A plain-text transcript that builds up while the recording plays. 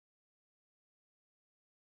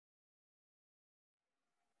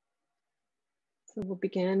So we'll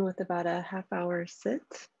begin with about a half-hour sit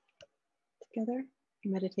together,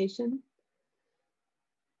 meditation,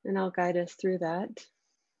 and I'll guide us through that.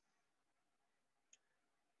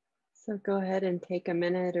 So go ahead and take a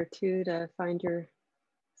minute or two to find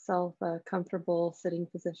yourself a comfortable sitting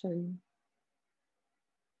position.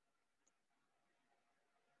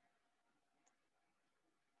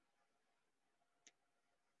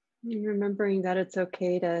 And remembering that it's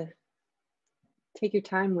okay to take your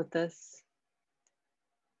time with this.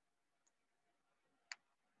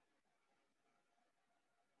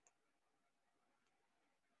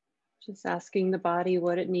 Just asking the body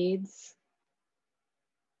what it needs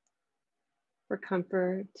for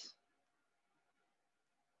comfort.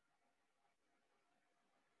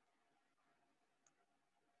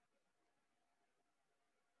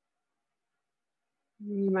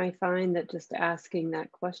 You might find that just asking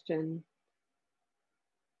that question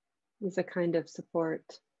is a kind of support.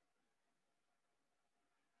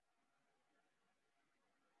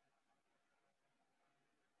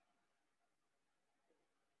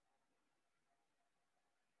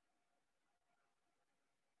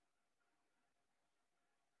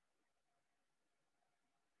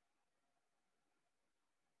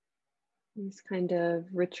 This kind of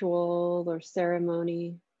ritual or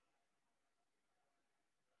ceremony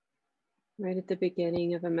right at the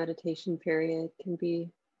beginning of a meditation period can be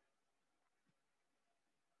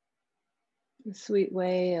a sweet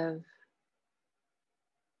way of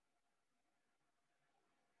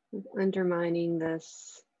undermining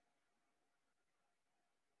this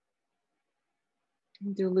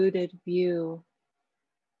diluted view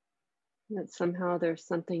that somehow there's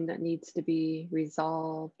something that needs to be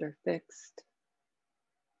resolved or fixed.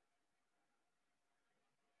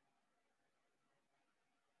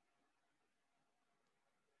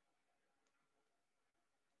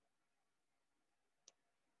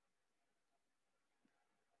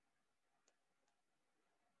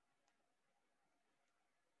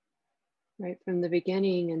 Right from the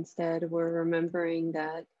beginning, instead, we're remembering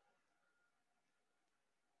that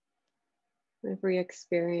every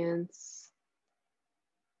experience,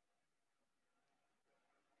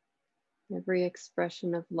 every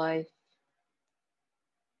expression of life,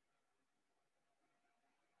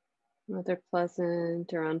 whether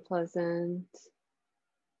pleasant or unpleasant,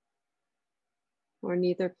 or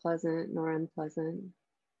neither pleasant nor unpleasant,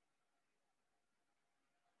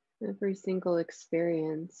 every single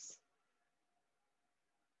experience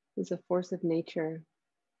is a force of nature.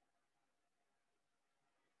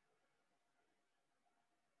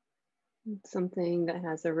 It's something that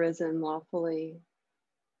has arisen lawfully,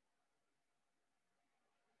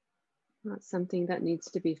 not something that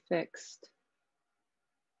needs to be fixed.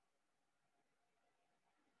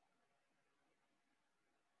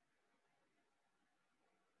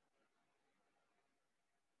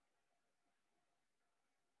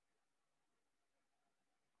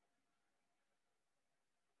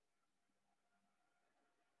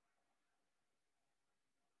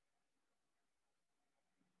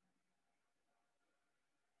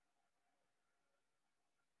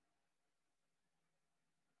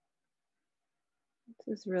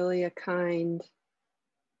 This is really a kind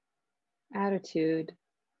attitude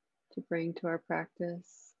to bring to our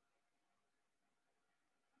practice.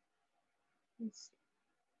 It's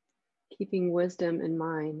keeping wisdom in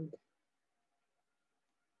mind.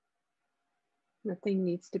 Nothing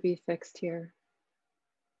needs to be fixed here.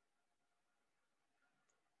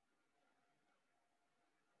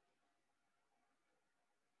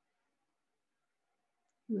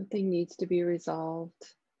 Nothing needs to be resolved.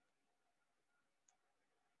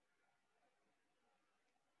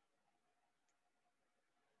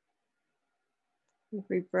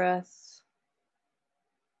 Every breath,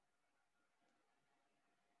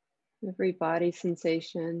 every body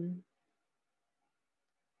sensation,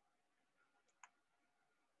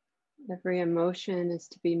 every emotion is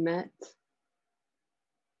to be met,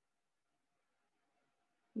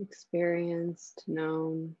 experienced,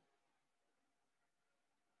 known,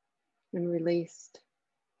 and released.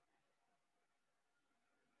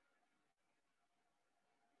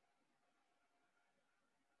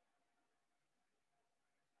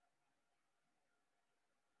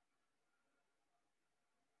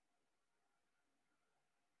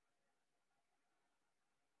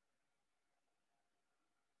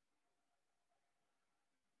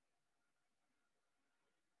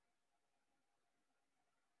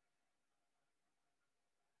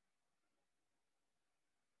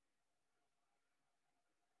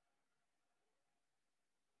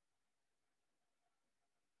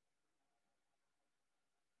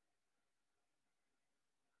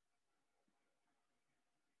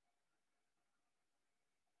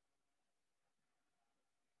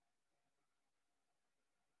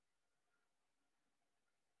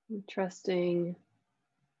 And trusting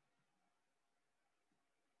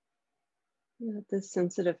that this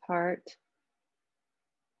sensitive heart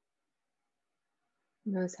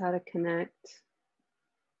knows how to connect,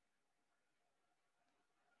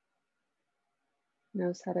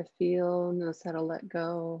 knows how to feel, knows how to let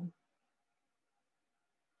go.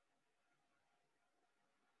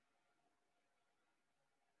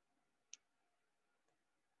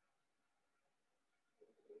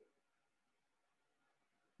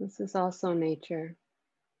 This is also nature.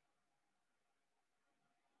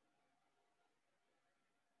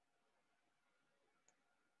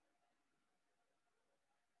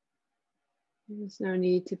 There's no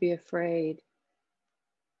need to be afraid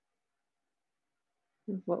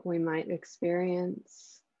of what we might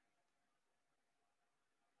experience.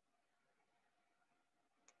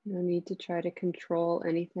 No need to try to control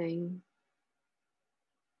anything.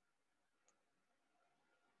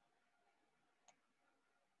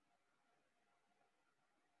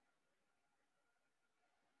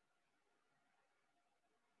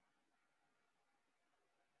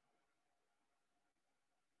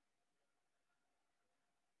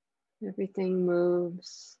 Everything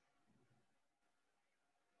moves,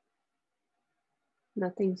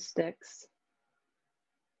 nothing sticks.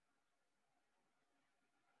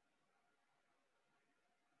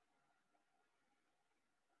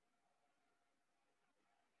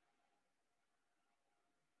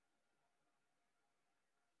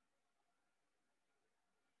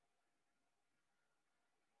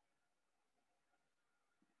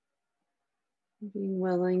 Being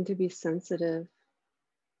willing to be sensitive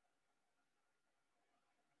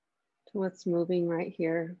to what's moving right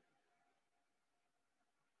here.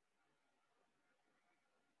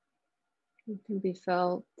 It can be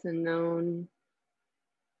felt and known.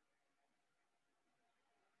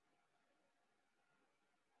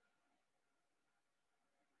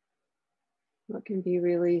 What can be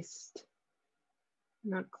released,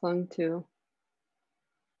 not clung to.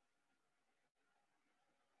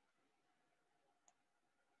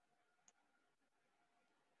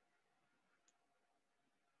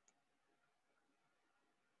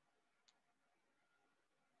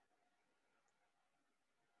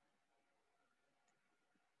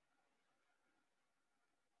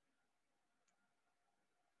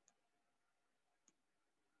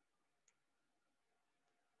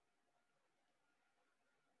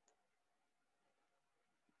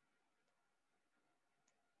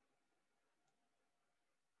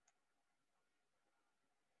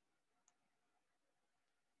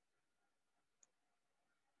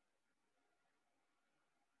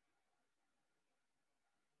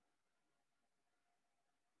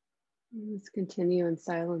 Let's continue in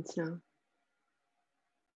silence now.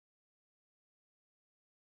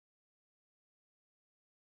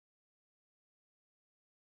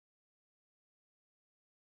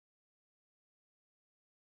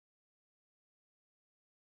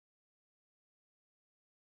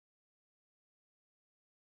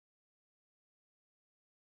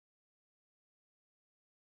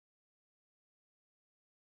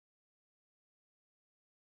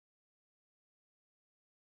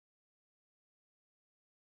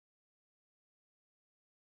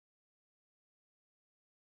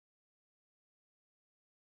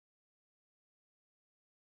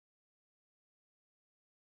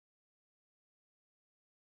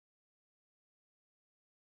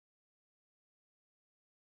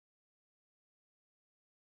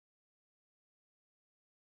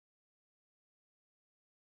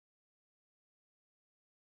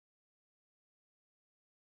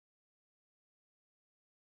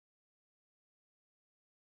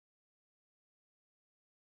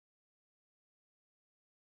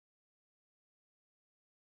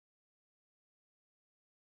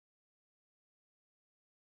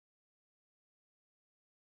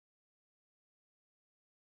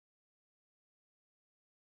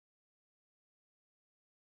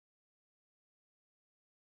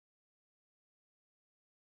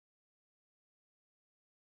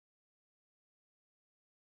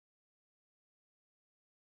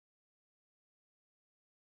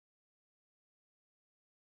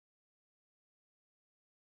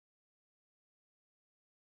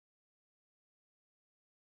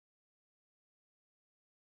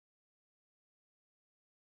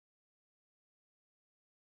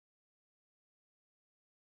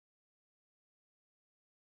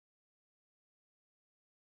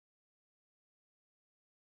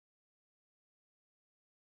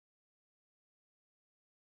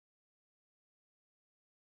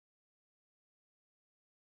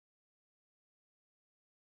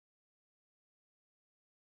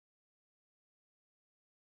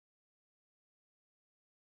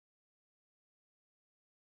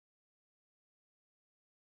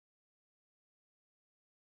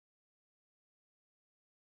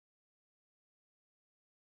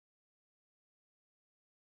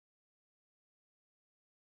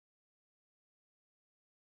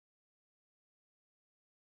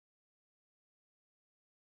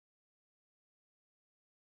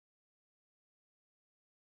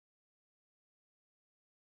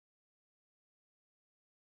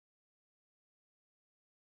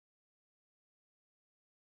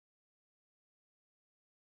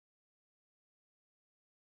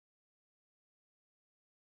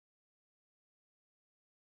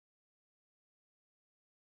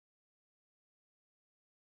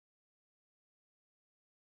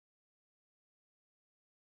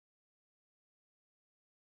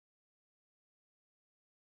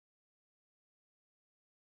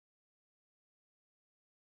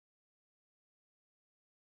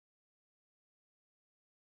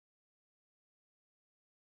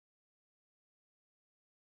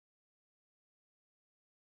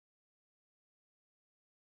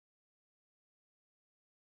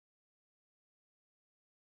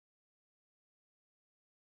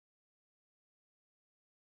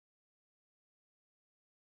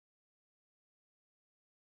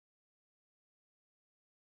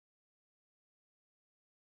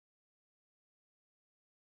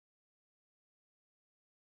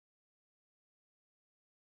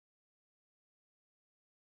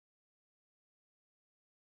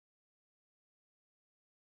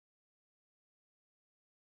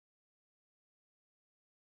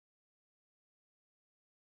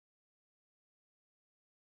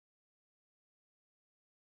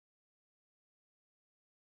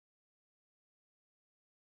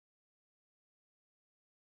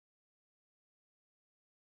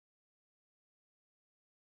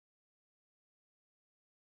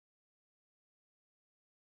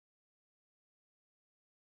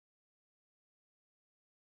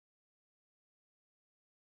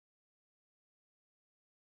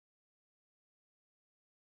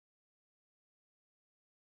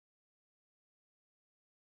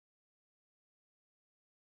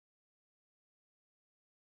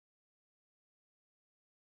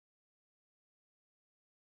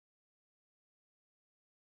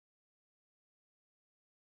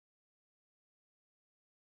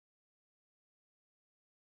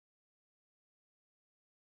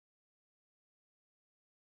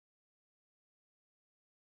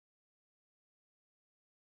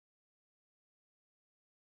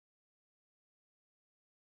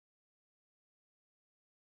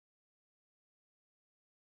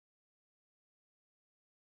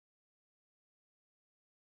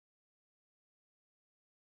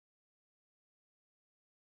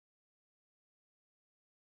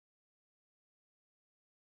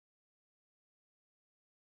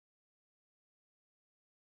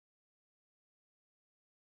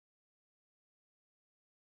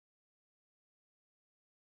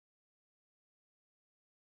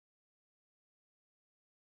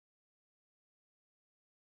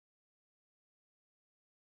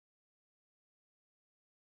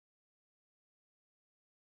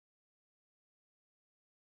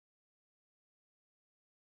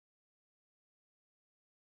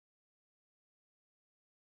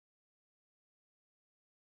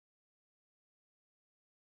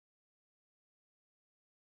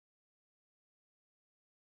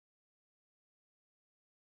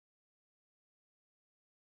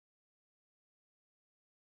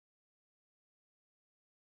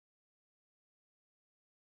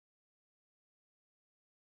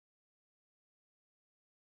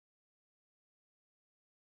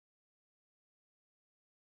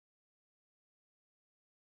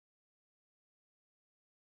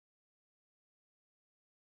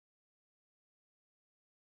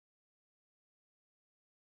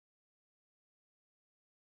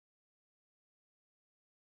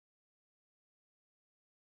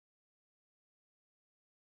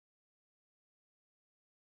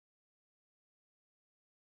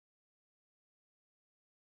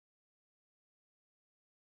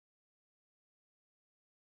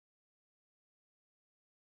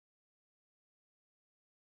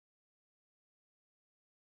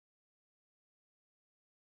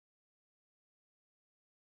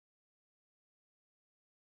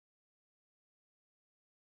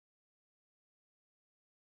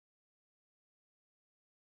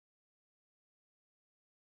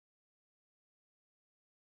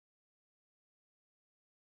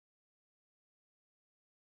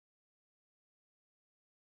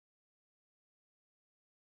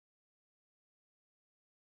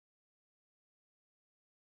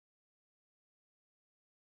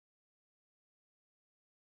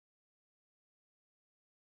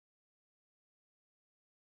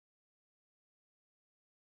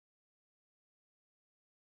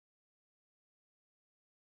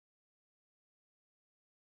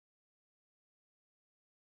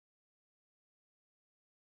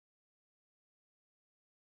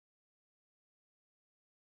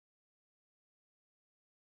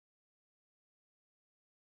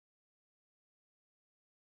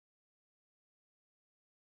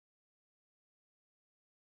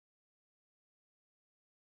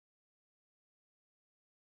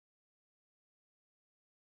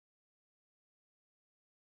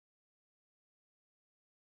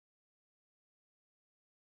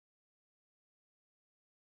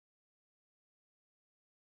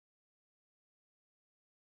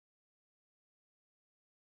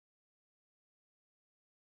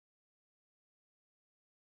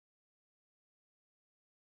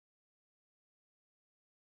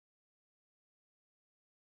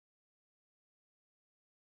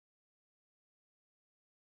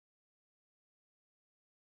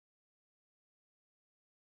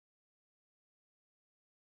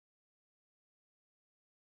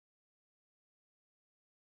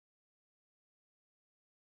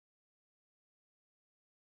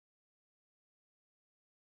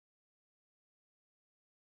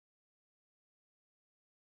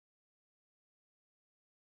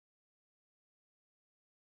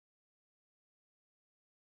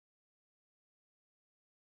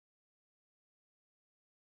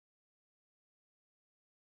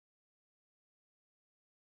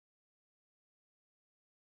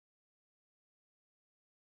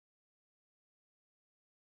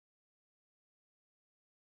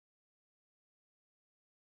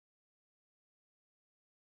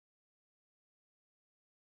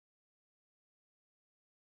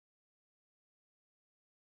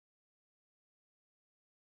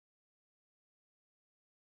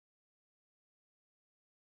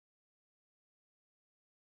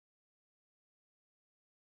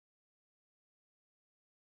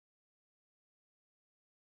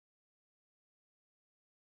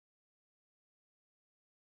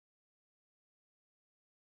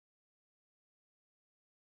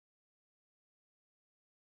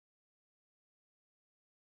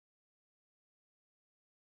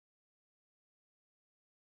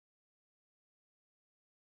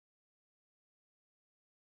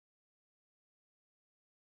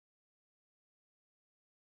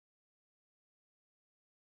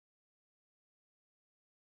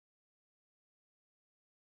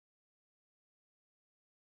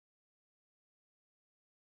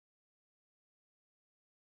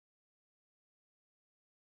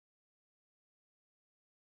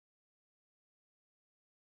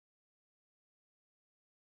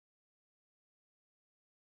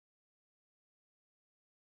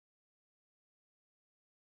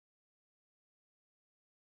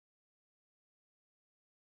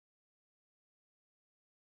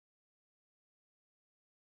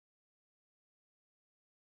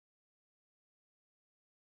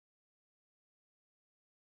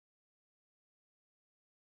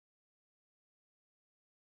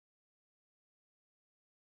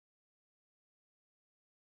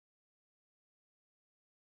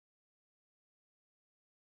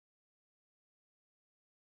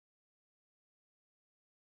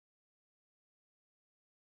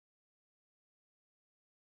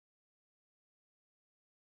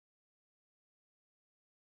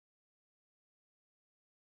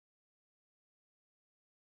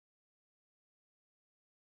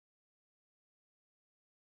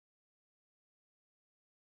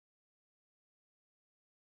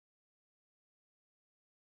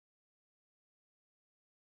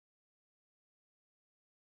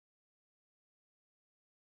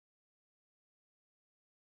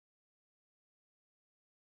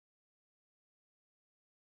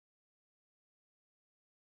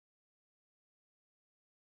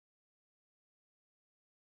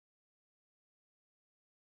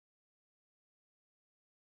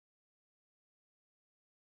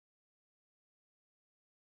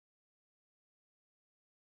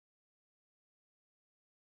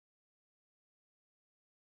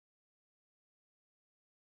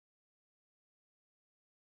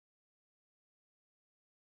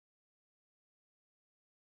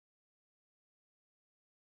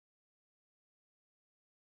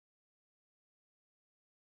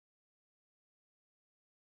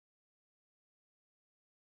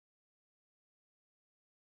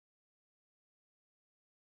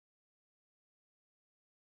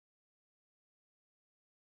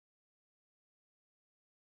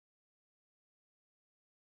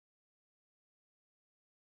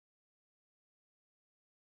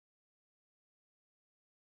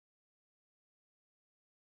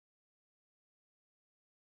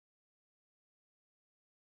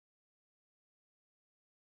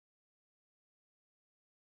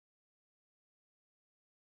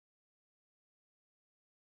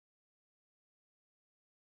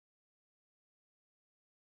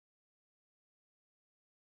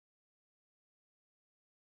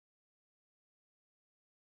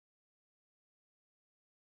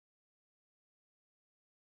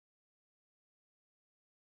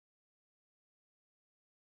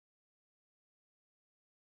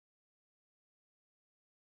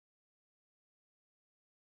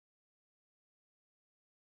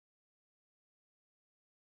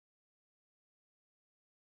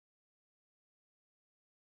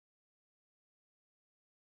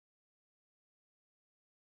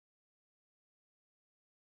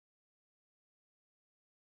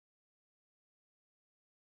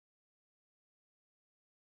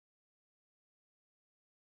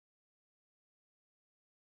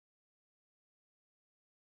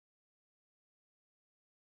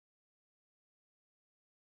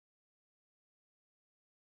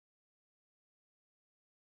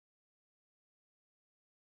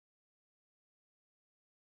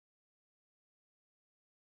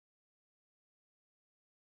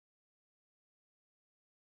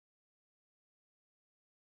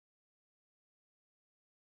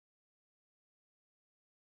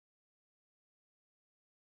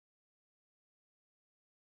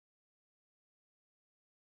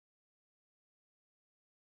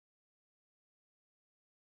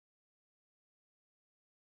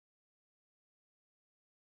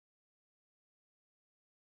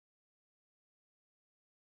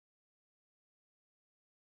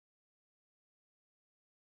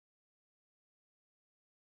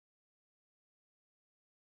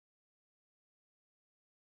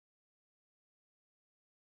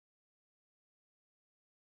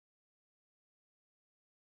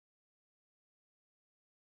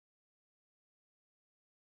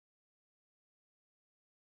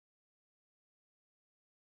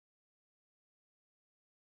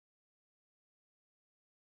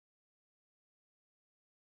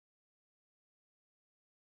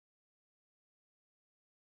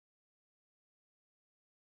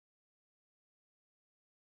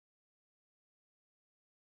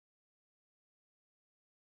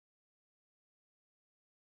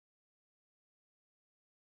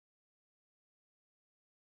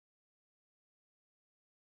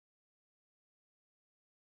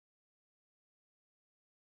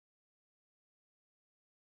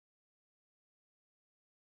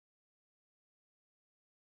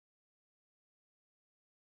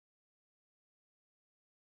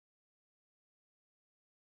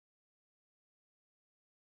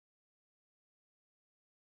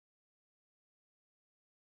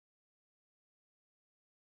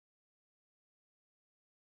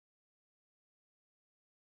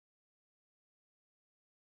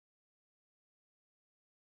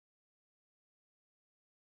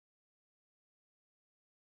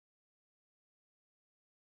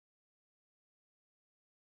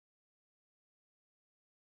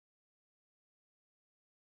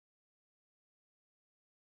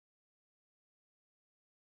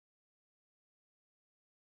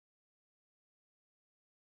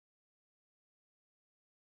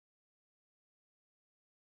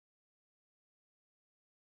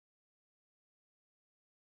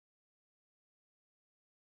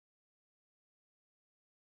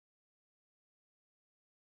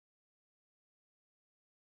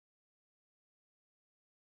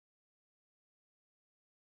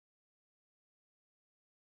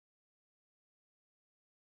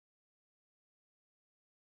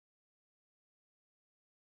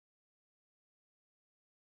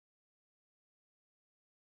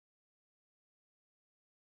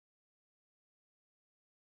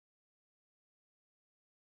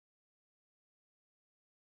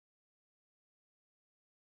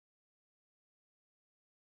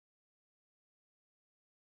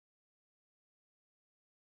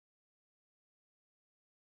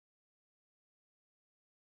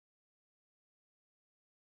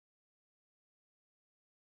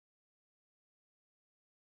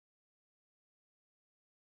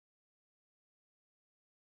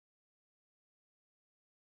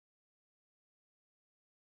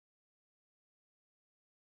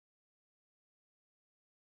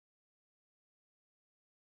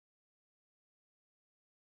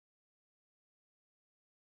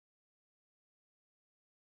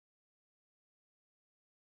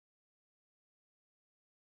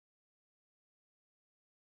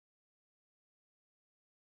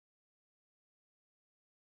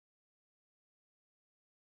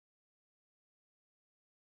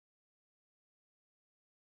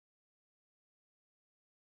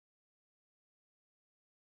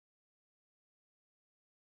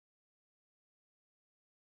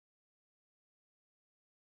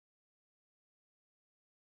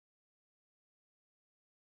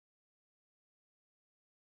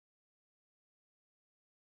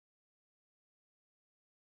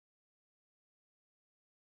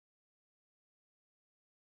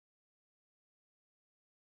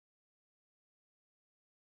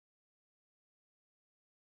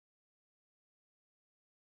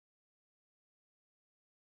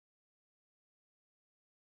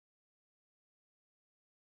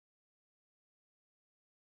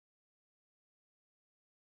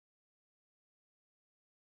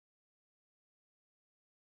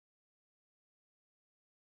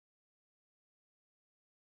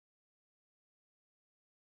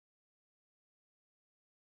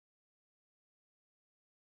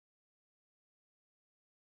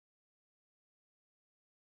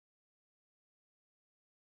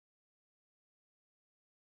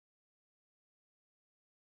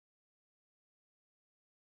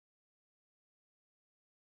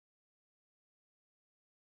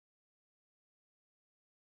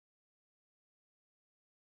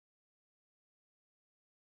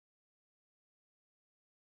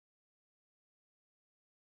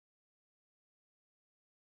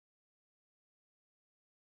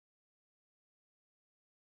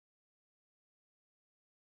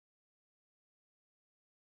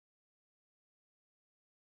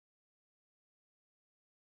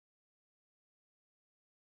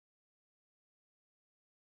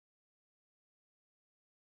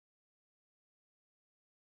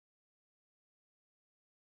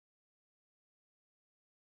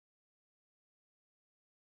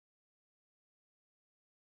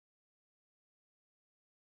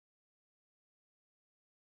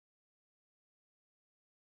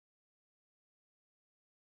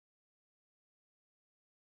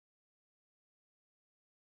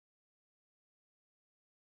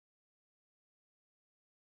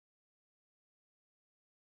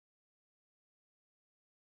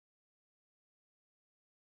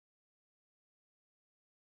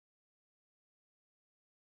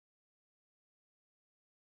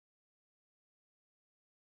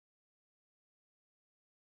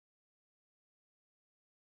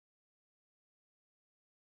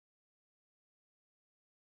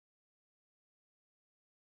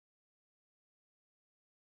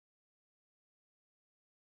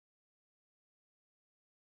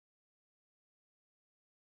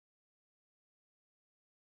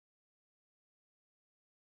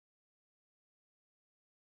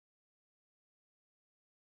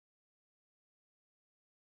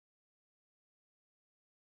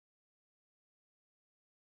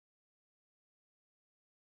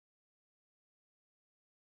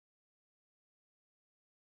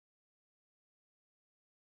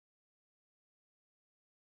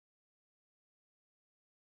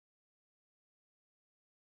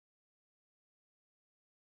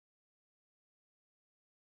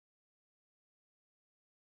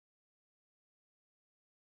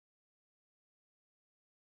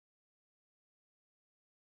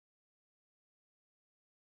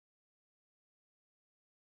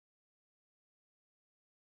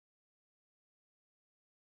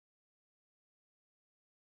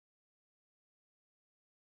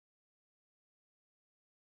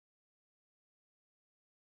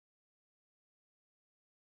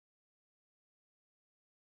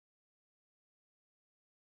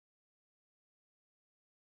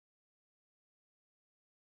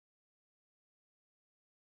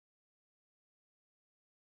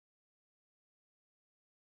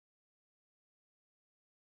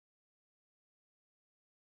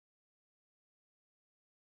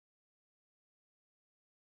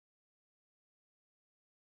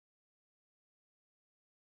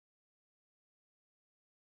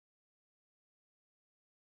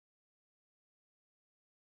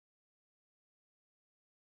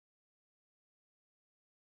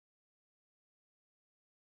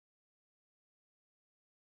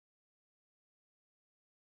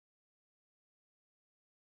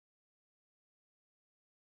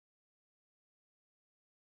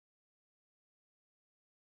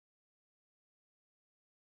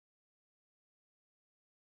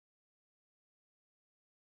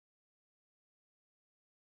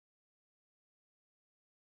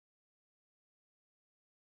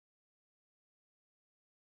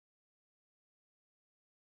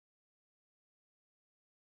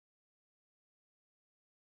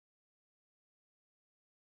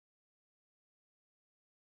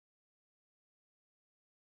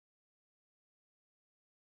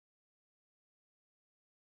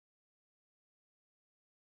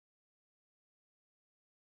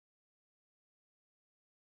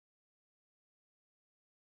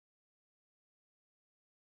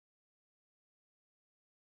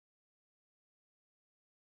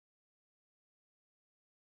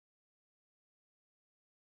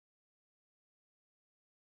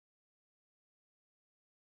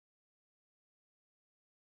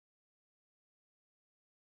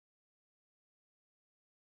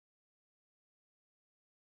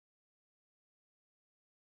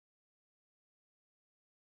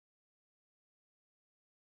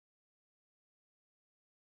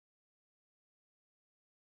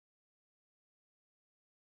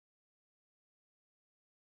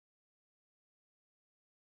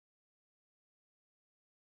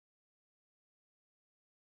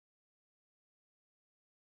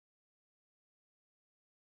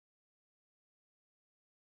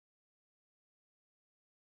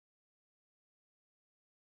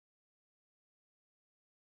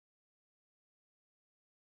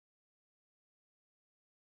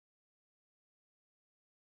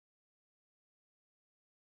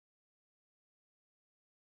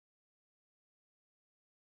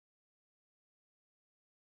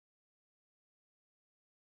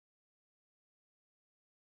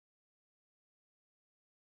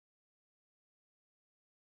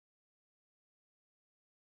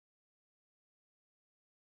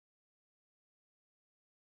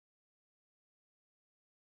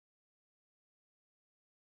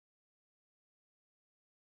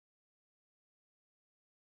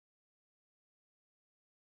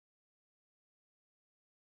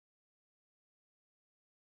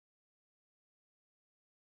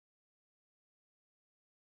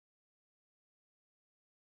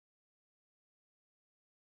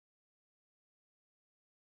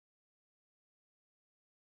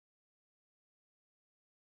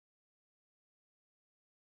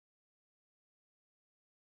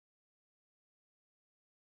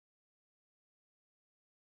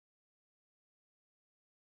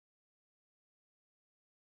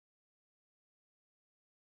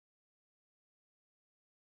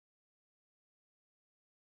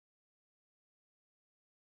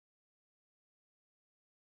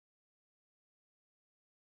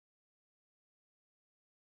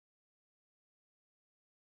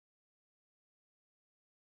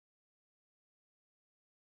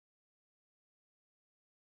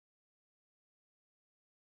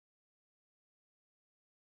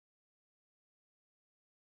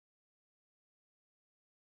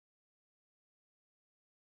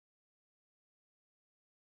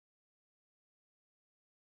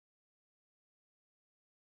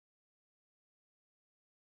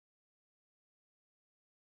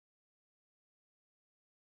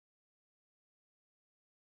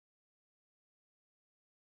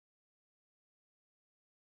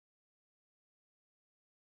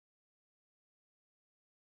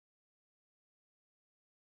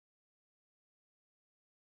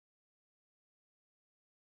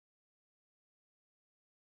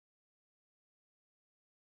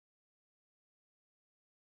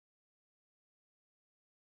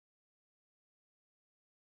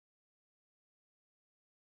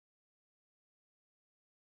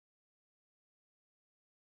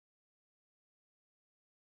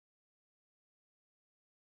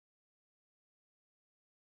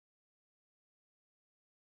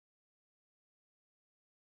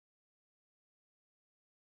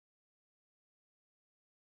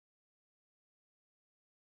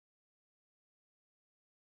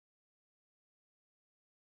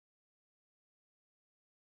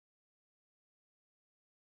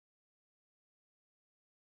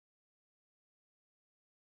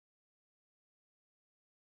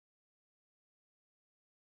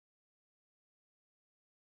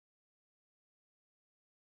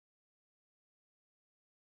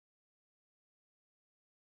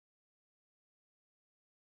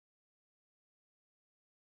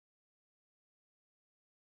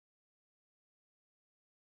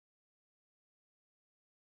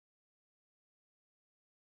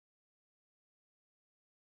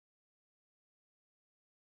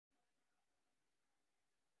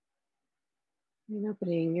 And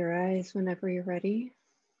opening your eyes whenever you're ready.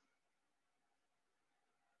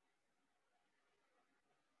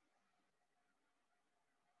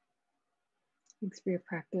 Thanks for your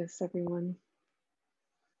practice, everyone.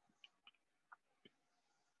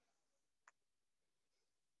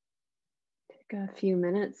 Take a few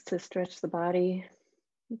minutes to stretch the body, if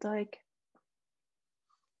you'd like.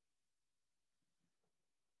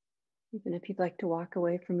 Even if you'd like to walk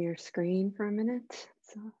away from your screen for a minute,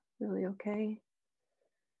 it's really okay.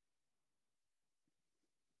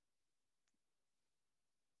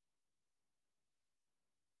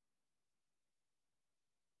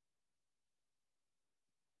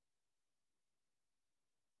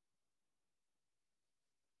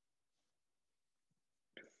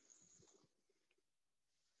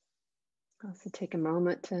 Also take a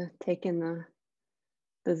moment to take in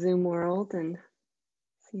the Zoom world and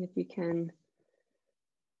see if you can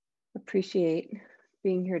appreciate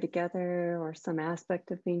being here together or some aspect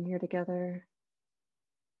of being here together,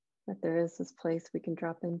 that there is this place we can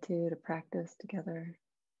drop into to practice together.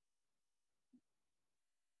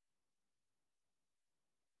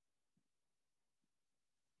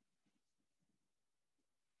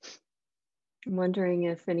 I'm wondering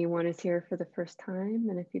if anyone is here for the first time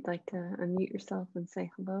and if you'd like to unmute yourself and say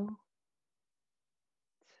hello.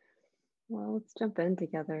 Well, let's jump in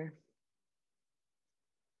together.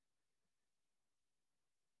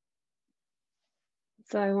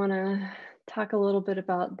 So I want to talk a little bit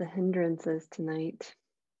about the hindrances tonight.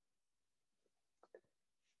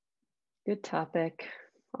 Good topic,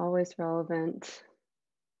 always relevant.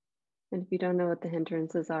 And if you don't know what the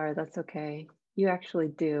hindrances are, that's okay. You actually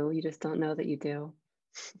do, you just don't know that you do.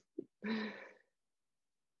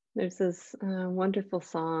 There's this wonderful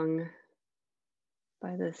song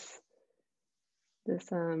by this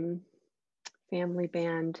family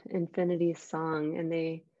band, Infinity Song, and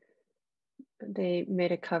they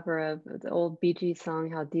made a cover of the old Bee Gees song,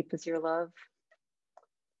 How Deep Is Your Love?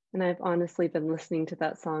 And I've honestly been listening to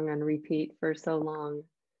that song on repeat for so long.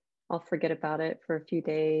 I'll forget about it for a few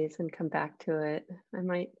days and come back to it.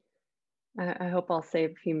 I hope I'll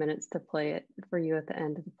save a few minutes to play it for you at the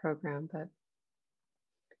end of the program, but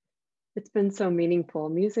it's been so meaningful.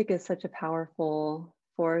 Music is such a powerful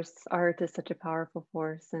force. Art is such a powerful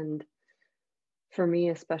force. And for me,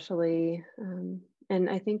 especially, and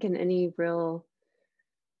I think in any real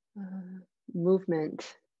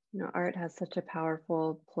movement, art has such a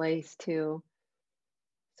powerful place to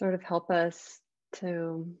sort of help us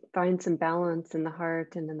to find some balance in the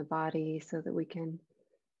heart and in the body so that we can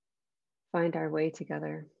find our way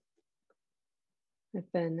together. I've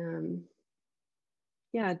been,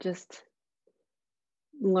 just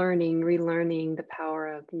relearning the power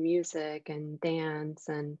of music and dance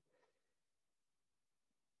and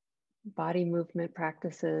body movement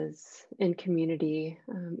practices in community,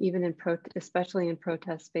 even especially in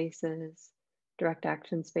protest spaces, direct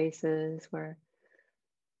action spaces, where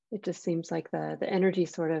it just seems like the energy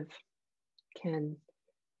sort of can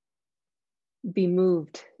be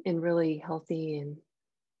moved in really healthy and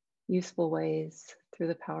useful ways through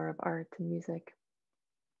the power of art and music.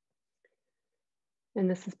 And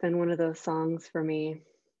this has been one of those songs for me.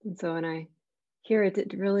 And so when I hear it,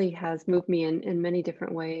 it really has moved me in many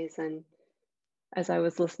different ways. And as I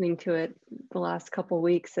was listening to it the last couple of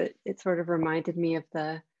weeks, it sort of reminded me of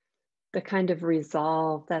the kind of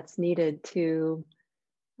resolve that's needed to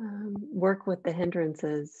work with the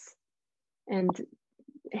hindrances. And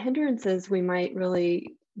hindrances we might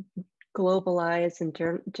really globalize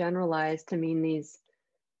and generalize to mean these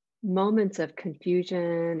moments of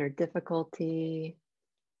confusion or difficulty,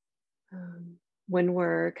 when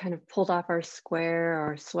we're kind of pulled off our square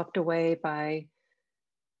or swept away by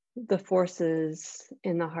the forces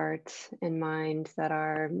in the heart and mind that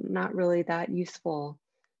are not really that useful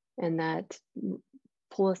and that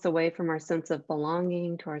pull us away from our sense of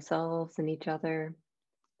belonging to ourselves and each other.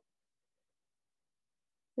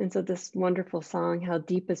 And so this wonderful song, How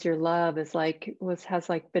Deep Is Your Love, has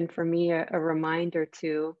been for me a reminder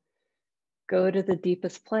to go to the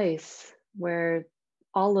deepest place where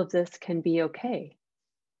all of this can be okay,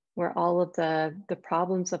 where all of the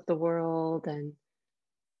problems of the world and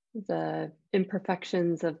the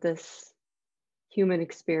imperfections of this human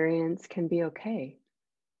experience can be okay.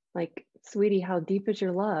 Like, sweetie, how deep is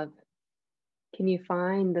your love? Can you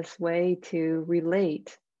find this way to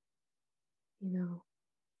relate?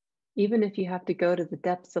 Even if you have to go to the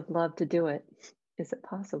depths of love to do it, is it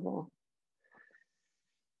possible?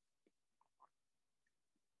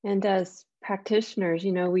 And as practitioners,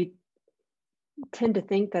 we tend to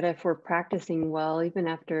think that if we're practicing well, even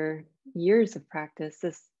after years of practice,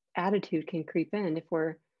 this attitude can creep in. If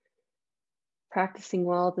we're practicing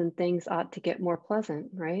well, then things ought to get more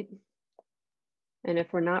pleasant, right? And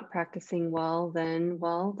if we're not practicing well, then,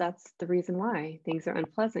 well, that's the reason why things are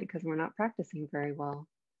unpleasant, because we're not practicing very well.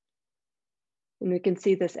 And we can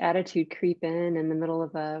see this attitude creep in the middle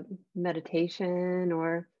of a meditation,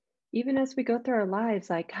 or even as we go through our lives,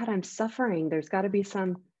 like, God, I'm suffering. There's got to be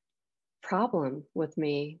some problem with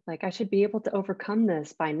me. Like, I should be able to overcome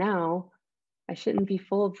this by now. I shouldn't be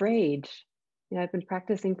full of rage. I've been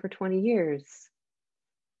practicing for 20 years.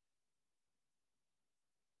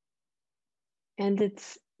 And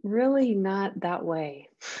it's really not that way.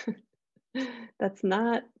 That's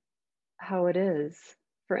not how it is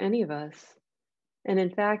for any of us. And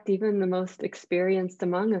in fact, even the most experienced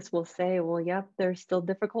among us will say, well, yep, there's still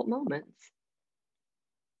difficult moments.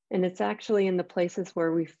 And it's actually in the places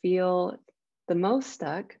where we feel the most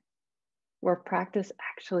stuck where practice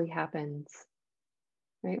actually happens,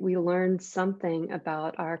 right? We learn something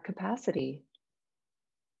about our capacity,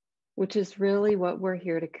 which is really what we're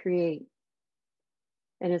here to create,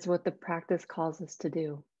 and is what the practice calls us to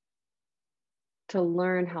do, to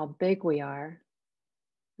learn how big we are,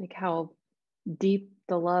 like how deep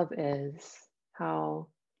the love is, how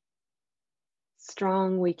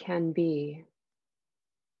strong we can be,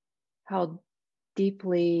 how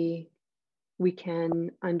deeply we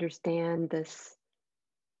can understand this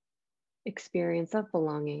experience of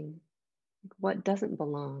belonging, what doesn't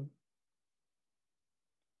belong.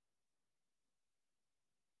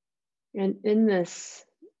 And in this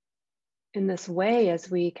way,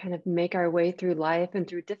 as we kind of make our way through life and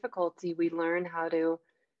through difficulty, we learn how to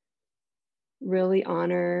really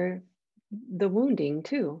honor the wounding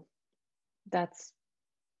too. That's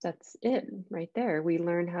it right there. We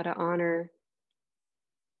learn how to honor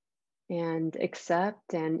and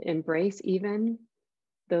accept and embrace even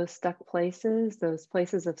those stuck places, those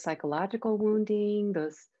places of psychological wounding,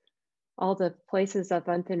 those all the places of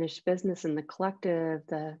unfinished business in the collective,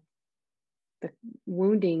 the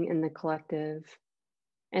wounding in the collective,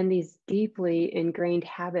 and these deeply ingrained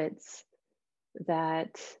habits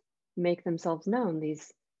that make themselves known,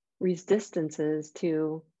 these resistances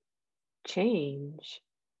to change,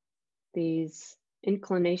 these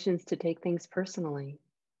inclinations to take things personally,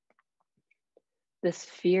 this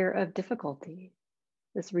fear of difficulty,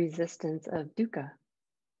 this resistance of dukkha,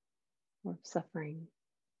 or suffering.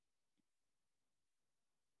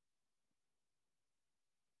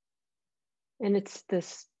 And it's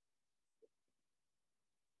this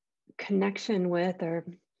connection with, or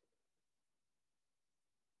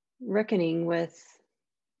reckoning with,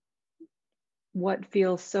 what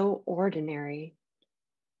feels so ordinary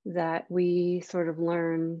that we sort of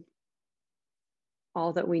learn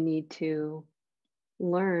all that we need to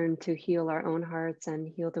learn to heal our own hearts and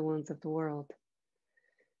heal the wounds of the world.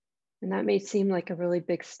 And that may seem like a really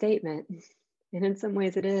big statement, and in some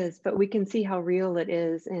ways it is, but we can see how real it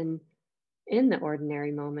is in the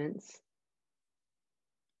ordinary moments.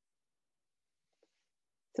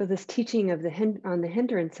 So this teaching of on the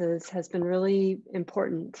hindrances has been really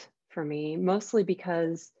important for me, mostly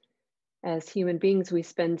because as human beings, we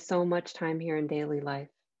spend so much time here in daily life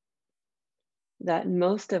that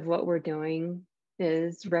most of what we're doing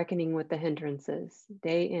is reckoning with the hindrances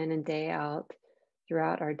day in and day out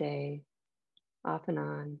throughout our day, off and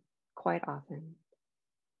on, quite often.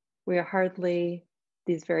 We are hardly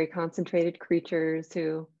these very concentrated creatures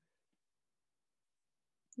who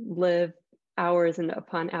live hours and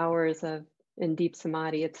upon hours of in deep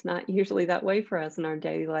samadhi. It's not usually that way for us in our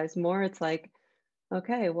daily lives. More, it's like,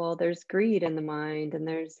 okay, well, there's greed in the mind, and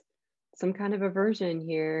there's some kind of aversion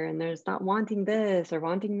here, and there's not wanting this or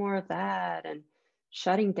wanting more of that, and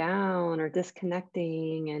shutting down or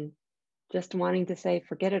disconnecting, and just wanting to say,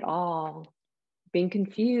 forget it all, being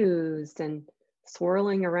confused and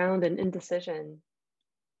swirling around in indecision.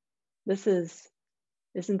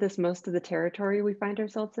 Isn't this most of the territory we find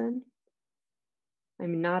ourselves in? I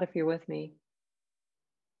mean, not if you're with me.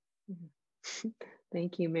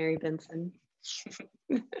 Thank you, Mary Benson.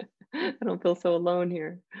 I don't feel so alone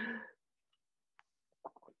here.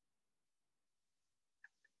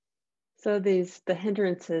 So the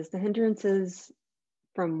hindrances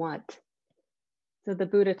from what? So the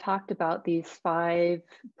Buddha talked about these 5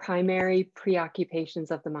 primary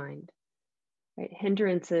preoccupations of the mind, right?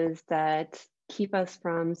 Hindrances that keep us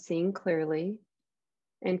from seeing clearly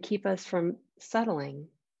and keep us from settling,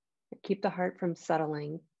 keep the heart from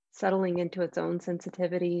settling into its own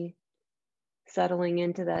sensitivity, settling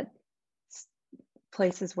into that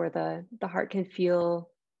places where the heart can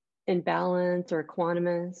feel in balance or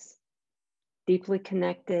equanimous, deeply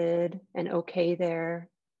connected and okay there.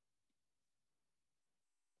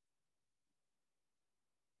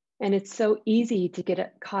 And it's so easy to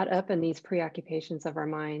get caught up in these preoccupations of our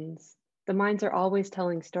minds. The minds are always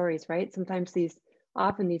telling stories, right?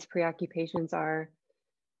 Often these preoccupations are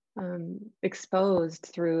exposed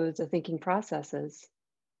through the thinking processes.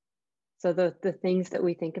 So the things that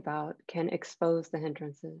we think about can expose the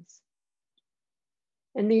hindrances.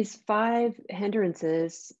 And these 5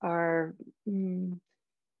 hindrances are,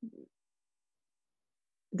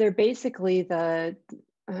 they're basically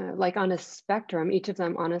like on a spectrum, each of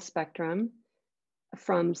them on a spectrum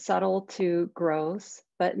from subtle to gross,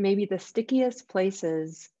 but maybe the stickiest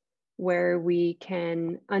places where we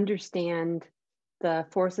can understand the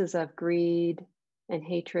forces of greed and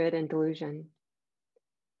hatred and delusion.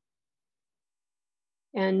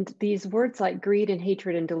 And these words like greed and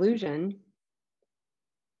hatred and delusion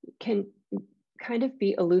can kind of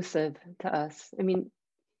be elusive to us. I mean,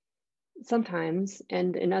 sometimes,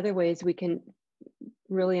 and in other ways, we can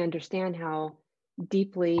really understand how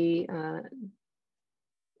deeply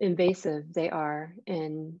invasive they are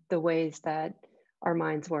in the ways that our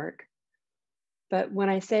minds work. But when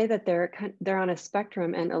I say that they're on a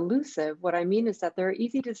spectrum and elusive, what I mean is that they're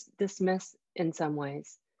easy to dismiss in some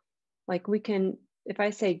ways. Like if I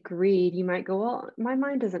say greed, you might go, well, my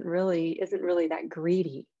mind isn't really that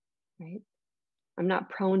greedy, right? I'm not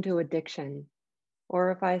prone to addiction.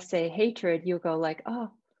 Or if I say hatred, you'll go like,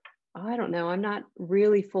 oh, I don't know, I'm not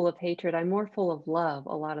really full of hatred. I'm more full of love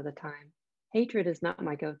a lot of the time. Hatred is not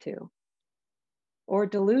my go-to. Or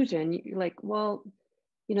delusion, you're like, well,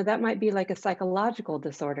 that might be like a psychological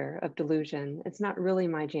disorder of delusion. It's not really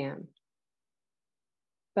my jam.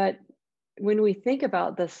 But when we think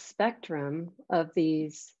about the spectrum of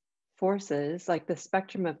these forces, like the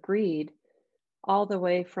spectrum of greed, all the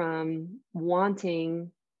way from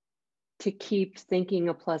wanting to keep thinking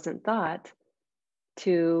a pleasant thought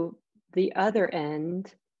to the other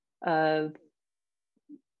end of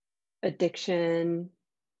addiction,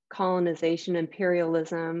 colonization,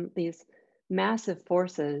 imperialism, these massive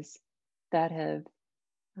forces that have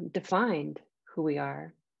defined who we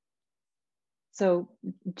are. So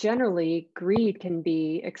generally, greed can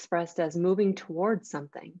be expressed as moving towards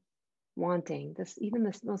something, wanting even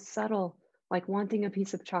this most subtle, like wanting a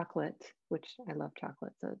piece of chocolate, which I love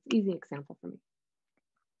chocolate, so it's an easy example for me.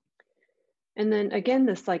 And then again,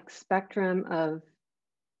 this like spectrum of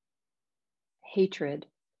hatred,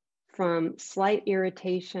 from slight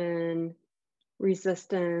irritation,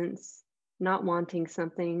 resistance, not wanting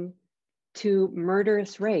something, to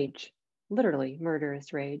murderous rage, literally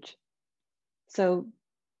murderous rage. So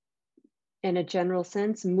in a general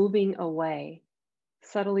sense, moving away,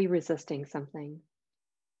 subtly resisting something.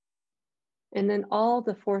 And then all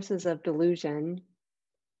the forces of delusion,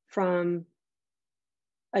 from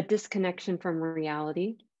a disconnection from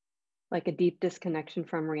reality, like a deep disconnection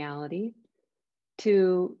from reality,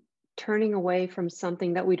 to turning away from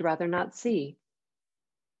something that we'd rather not see.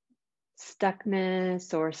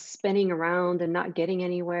 Stuckness or spinning around and not getting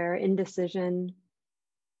anywhere, indecision.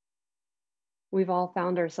 We've all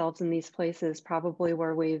found ourselves in these places probably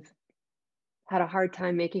where we've had a hard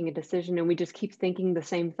time making a decision and we just keep thinking the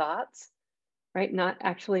same thoughts, right? Not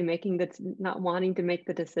actually not wanting to make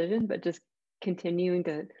the decision, but just continuing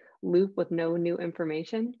to loop with no new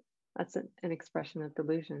information. That's an expression of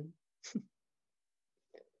delusion.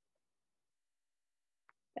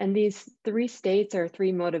 And these 3 states or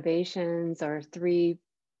 3 motivations or 3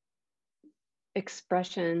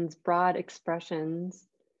 expressions, broad expressions,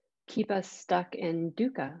 keep us stuck in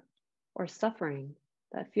dukkha or suffering,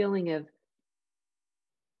 that feeling of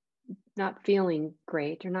not feeling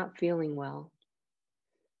great or not feeling well.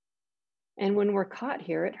 And when we're caught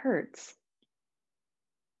here, it hurts.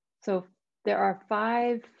 So there are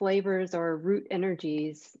 5 flavors or root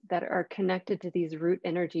energies that are connected to these root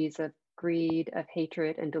energies of greed, of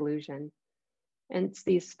hatred, and delusion. And it's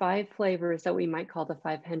these 5 flavors that we might call the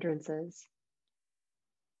 5 hindrances.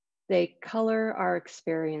 They color our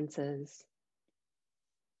experiences.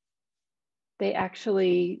 They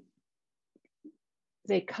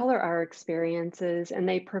color our experiences and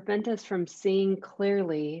they prevent us from seeing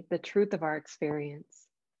clearly the truth of our experience.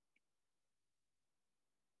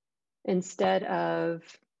 Instead of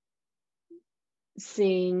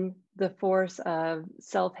seeing the force of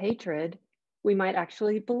self-hatred, we might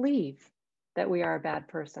actually believe that we are a bad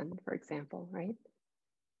person, for example, right?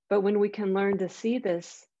 But when we can learn to see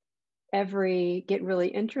this, get really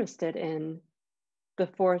interested in the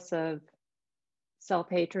force of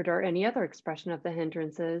self-hatred or any other expression of the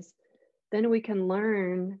hindrances, then we can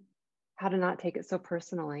learn how to not take it so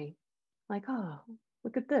personally. Like, oh,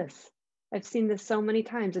 look at this. I've seen this so many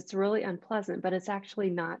times. It's really unpleasant, but it's actually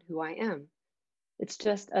not who I am. It's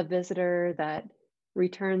just a visitor that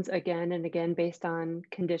returns again and again based on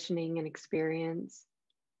conditioning and experience.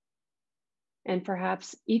 And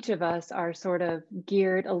perhaps each of us are sort of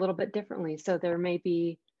geared a little bit differently. So there may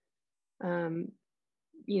be, um,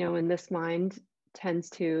 in this mind tends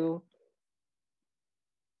to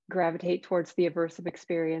gravitate towards the aversive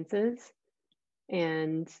experiences.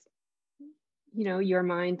 And, your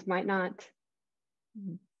mind might not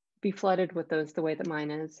be flooded with those the way that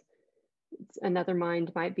mine is. Another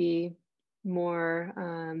mind might be more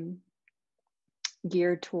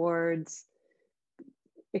geared towards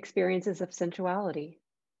experiences of sensuality,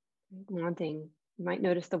 wanting. You might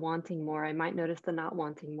notice the wanting more. I might notice the not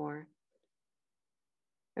wanting more.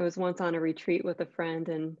 I was once on a retreat with a friend,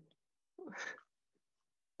 and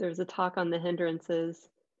there's a talk on the hindrances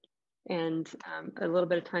and a little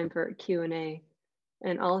bit of time for Q&A.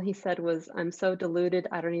 And all he said was, "I'm so deluded,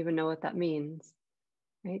 I don't even know what that means."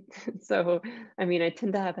 Right? So, I mean, I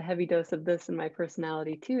tend to have a heavy dose of this in my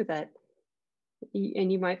personality too,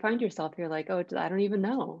 and you might find yourself, you're like, "Oh, I don't even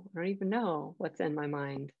know. I don't even know what's in my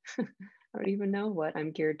mind. I don't even know what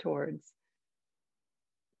I'm geared towards."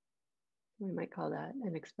 We might call that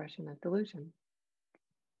an expression of delusion.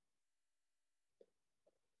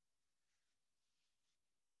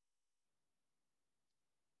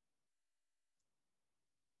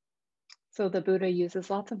 So the Buddha uses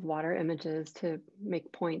lots of water images to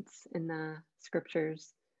make points in the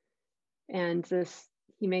scriptures. And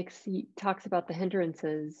he talks about the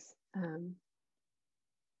hindrances.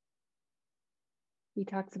 He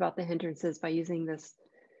talks about the hindrances by using this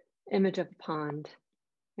image of a pond,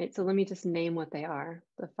 right? So let me just name what they are,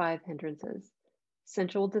 the 5 hindrances.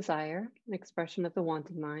 Sensual desire, an expression of the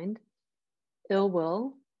wanting mind. Ill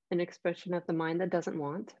will, an expression of the mind that doesn't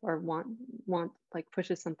want, or want like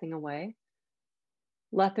pushes something away.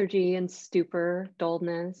 Lethargy and stupor,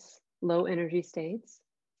 dullness, low energy states,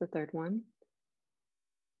 the 3rd one.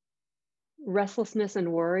 Restlessness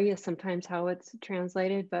and worry is sometimes how it's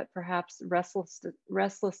translated, but perhaps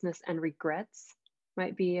restlessness and regrets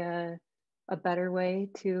might be a better way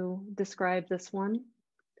to describe this one.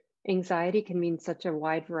 Anxiety can mean such a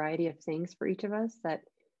wide variety of things for each of us, that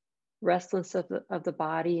restlessness of the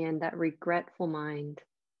body and that regretful mind,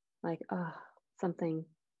 like, something,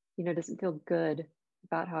 doesn't feel good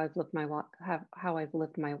about how I've lived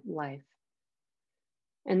my life.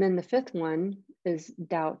 And then the 5th one is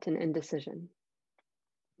doubt and indecision.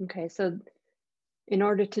 Okay, so in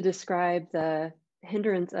order to describe the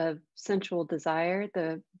hindrance of sensual desire,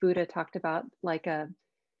 the Buddha talked about like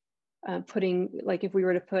if we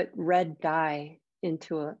were to put red dye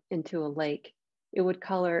into a lake, it would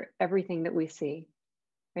color everything that we see,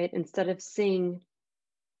 right? Instead of seeing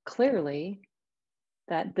clearly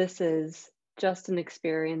that this is just an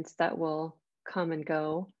experience that will come and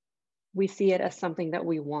go, we see it as something that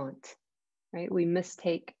we want, right? We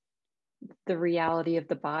mistake the reality of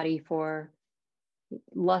the body for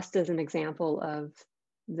lust as an example of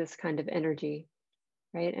this kind of energy,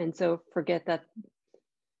 right? And so forget that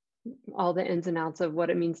all the ins and outs of what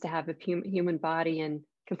it means to have a human body and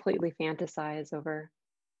completely fantasize over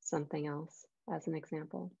something else as an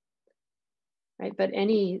example, right? But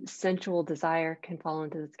any sensual desire can fall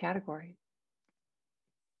into this category.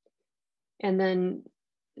 And then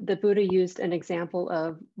the Buddha used an example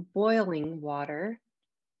of boiling water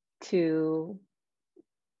to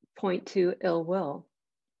point to ill will.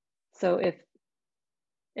 So if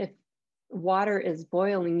water is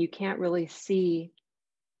boiling, you can't really see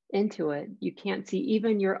into it. You can't see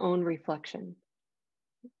even your own reflection.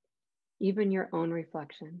 Even your own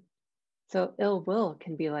reflection. So ill will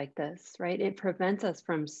can be like this, right? It prevents us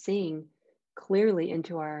from seeing clearly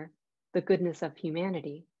into the goodness of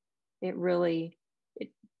humanity.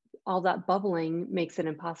 All that bubbling makes it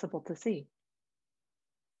impossible to see.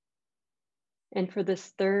 And for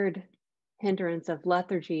this 3rd hindrance of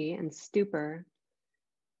lethargy and stupor,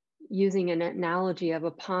 using an analogy of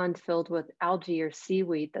a pond filled with algae or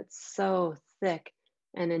seaweed that's so thick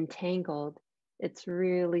and entangled, it's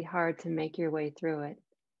really hard to make your way through it.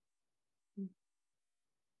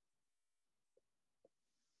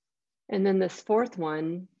 And then this 4th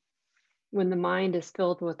one, when the mind is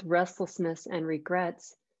filled with restlessness and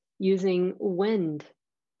regrets, using wind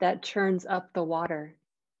that churns up the water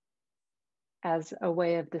as a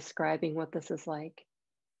way of describing what this is like.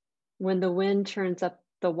 When the wind churns up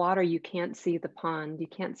the water, you can't see the pond, you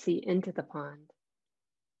can't see into the pond.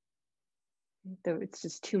 It's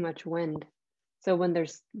just too much wind. So when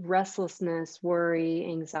there's restlessness, worry,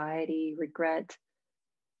 anxiety, regret,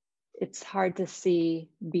 it's hard to see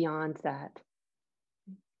beyond that.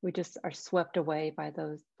 We just are swept away by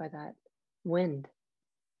that wind.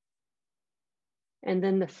 And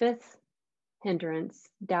then the 5th hindrance,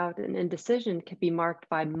 doubt, and indecision can be marked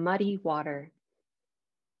by muddy water.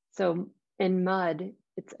 So in mud,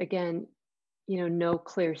 it's again, no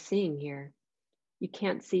clear seeing here. You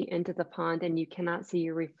can't see into the pond and you cannot see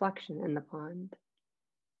your reflection in the pond.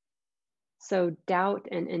 So doubt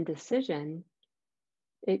and indecision,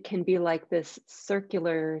 it can be like this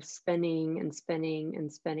circular spinning and spinning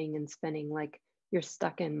and spinning and spinning, like you're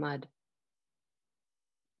stuck in mud.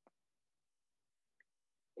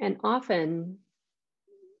 And often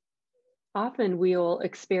we'll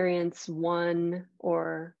experience one,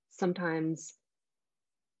 or sometimes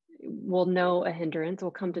we'll know a hindrance,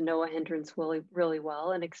 we'll come to know a hindrance really, really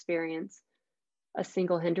well and experience a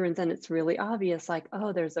single hindrance, and it's really obvious, like,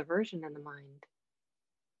 oh, there's aversion in the mind.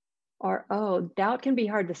 Or, oh, doubt can be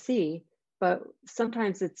hard to see, but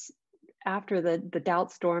sometimes it's after the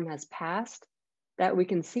doubt storm has passed that we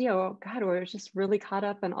can see, oh God, we're just really caught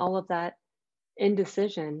up in all of that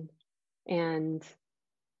indecision, and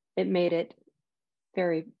it made it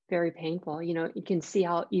very, very painful. You can see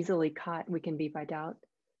how easily caught we can be by doubt.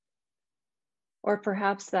 Or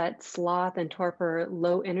perhaps that sloth and torpor,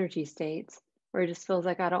 low energy states where it just feels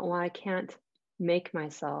like I can't make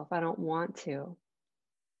myself. I don't want to.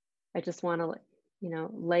 I just want to,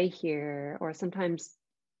 lay here, or sometimes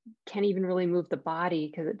can't even really move the body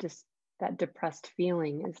because that depressed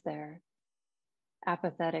feeling is there.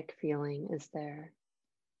 Apathetic feeling is there.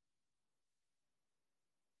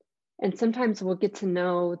 And sometimes we'll get to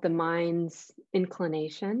know the mind's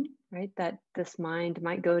inclination, right? That this mind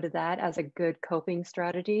might go to that as a good coping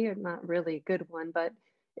strategy, or not really a good one, but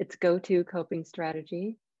its go-to coping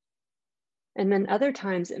strategy. And then other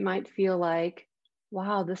times it might feel like,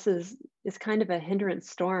 wow, this is kind of a hindrance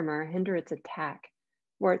storm or a hindrance attack,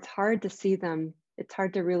 where it's hard to see them. It's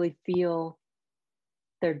hard to really feel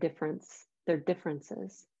their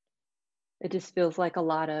differences. It just feels like a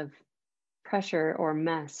lot of pressure or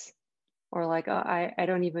mess, or like, oh, I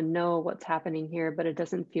don't even know what's happening here, but it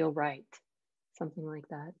doesn't feel right. Something like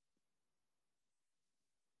that.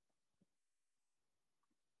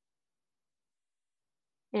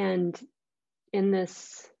 And in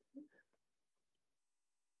this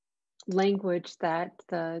language that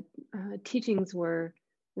the teachings were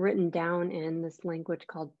written down in, this language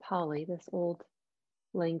called Pali, this old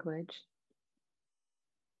language,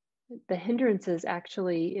 the hindrances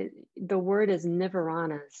actually, the word is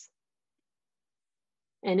nivaranas,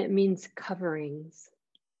 and it means coverings.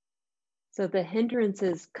 So the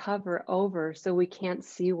hindrances cover over so we can't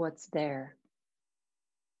see what's there.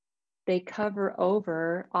 They cover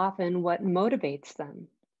over often what motivates them.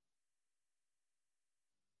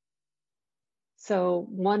 So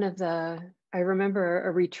I remember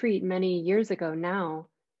a retreat many years ago now,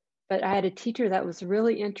 but I had a teacher that was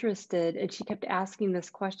really interested, and she kept asking this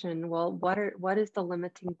question, well, what is the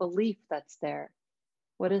limiting belief that's there?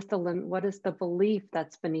 What is the belief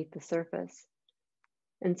that's beneath the surface?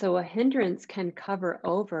 And so a hindrance can cover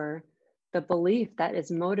over the belief that is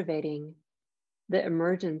motivating the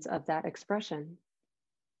emergence of that expression.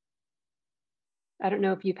 I don't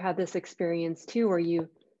know if you've had this experience too, or you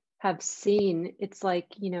have seen, it's like,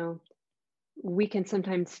 we can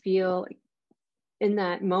sometimes feel in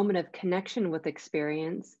that moment of connection with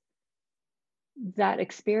experience, that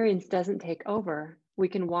experience doesn't take over. We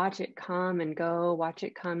can watch it come and go,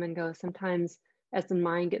 Sometimes as the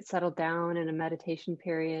mind gets settled down in a meditation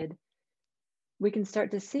period, we can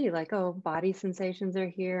start to see like, oh, body sensations are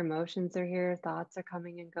here, emotions are here, thoughts are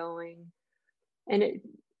coming and going. And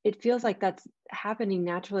it feels like that's happening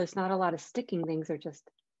naturally. It's not a lot of sticking, things are just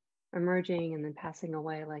emerging and then passing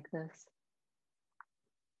away like this.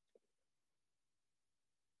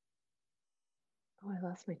 Oh, I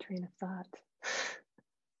lost my train of thought.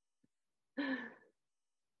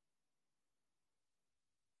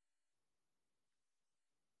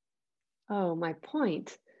 Oh, my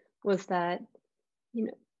point was that,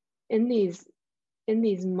 in these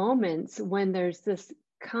moments when there's this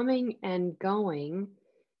coming and going,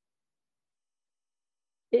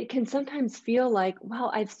 it can sometimes feel like, well,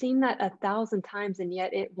 I've seen that 1,000 times, and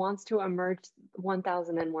yet it wants to emerge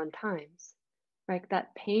 1,001 times. Right?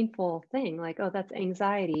 That painful thing, like, oh, that's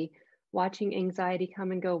anxiety, watching anxiety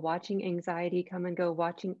come and go, watching anxiety come and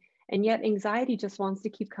go, and yet anxiety just wants to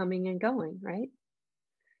keep coming and going, right?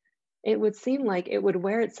 It would seem like it would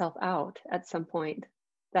wear itself out at some point,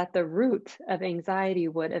 that the root of anxiety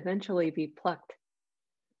would eventually be plucked.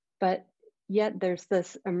 But yet there's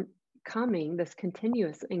this this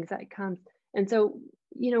continuous anxiety comes. And so,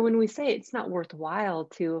 when we say it's not worthwhile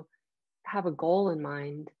to have a goal in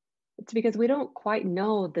mind, it's because we don't quite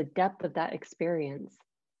know the depth of that experience.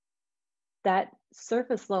 That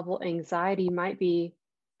surface level anxiety might be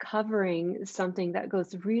covering something that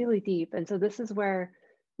goes really deep. And so this is where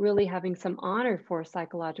really having some honor for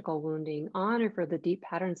psychological wounding, honor for the deep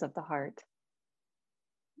patterns of the heart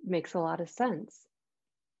makes a lot of sense.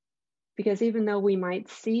 Because even though we might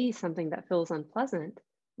see something that feels unpleasant,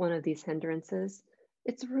 one of these hindrances,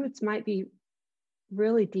 its roots might be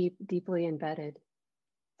really deep, deeply embedded.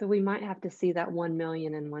 So we might have to see that 1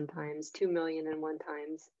 million and one times, 2 million and one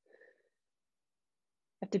times.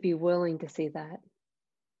 Have to be willing to see that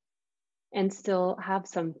and still have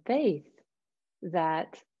some faith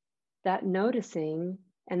that that noticing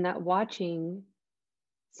and that watching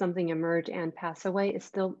something emerge and pass away is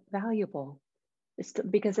still valuable. It's still,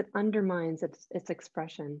 because it undermines its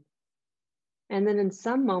expression. And then in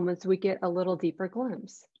some moments, we get a little deeper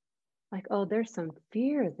glimpse like, oh, there's some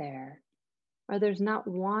fear there, or there's not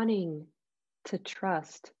wanting to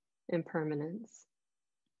trust impermanence,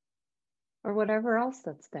 or whatever else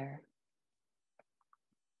that's there.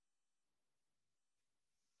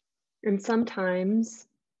 And sometimes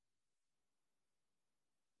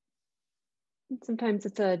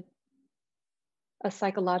it's a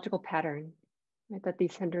psychological pattern, right, that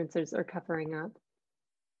these hindrances are covering up.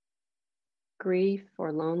 Grief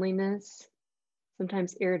or loneliness.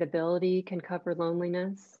 Sometimes irritability can cover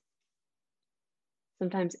loneliness.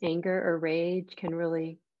 Sometimes anger or rage can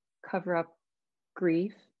really cover up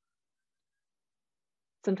grief.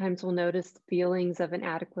 Sometimes we'll notice feelings of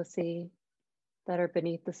inadequacy that are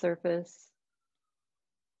beneath the surface.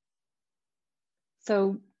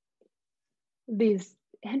 So these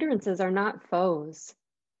hindrances are not foes.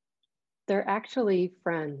 They're actually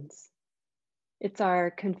friends. It's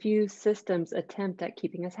our confused system's attempt at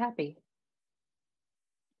keeping us happy.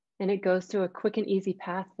 And it goes to a quick and easy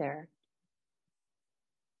path there.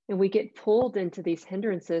 And we get pulled into these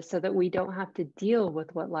hindrances so that we don't have to deal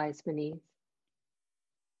with what lies beneath.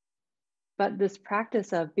 But this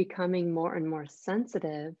practice of becoming more and more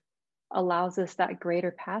sensitive allows us that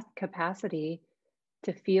greater capacity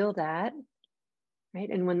to feel that, right?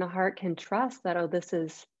 And when the heart can trust that, oh,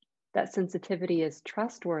 that sensitivity is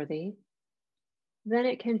trustworthy, then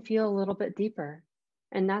it can feel a little bit deeper.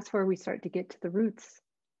 And that's where we start to get to the roots.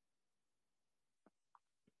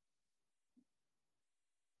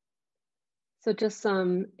 So just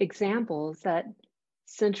some examples that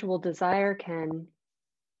sensual desire can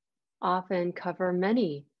often cover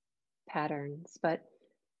many patterns, but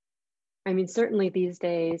I mean, certainly these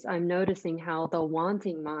days I'm noticing how the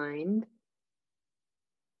wanting mind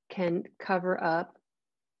can cover up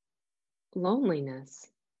loneliness,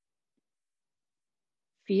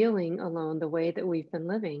 feeling alone the way that we've been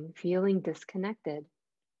living, feeling disconnected.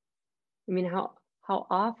 I mean, how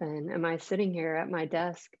often am I sitting here at my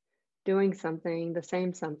desk doing something, the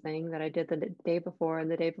same something that I did the day before and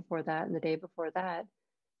the day before that and the day before that?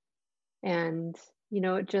 And,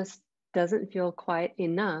 it just doesn't feel quite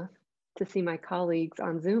enough to see my colleagues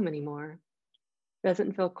on Zoom anymore.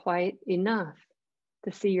 Doesn't feel quite enough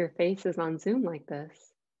to see your faces on Zoom like this.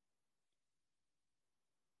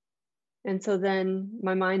 And so then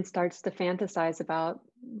my mind starts to fantasize about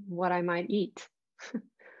what I might eat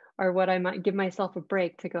or what I might give myself a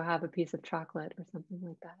break to go have a piece of chocolate or something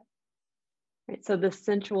like that. Right? So this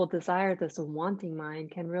sensual desire, this wanting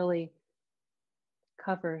mind can really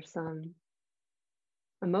cover some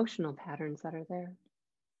emotional patterns that are there.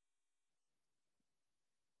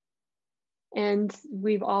 And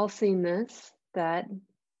we've all seen this, that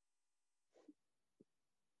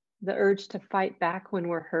the urge to fight back when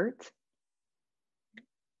we're hurt.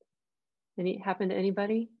 Any happen to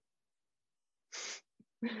anybody?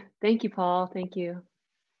 Thank you, Paul. Thank you.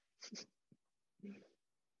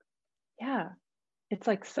 Yeah, it's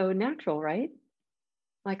like so natural, right?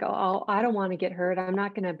 Like, oh, I don't want to get hurt. I'm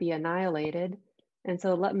not going to be annihilated. And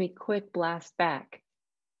so let me quick blast back.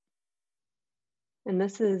 And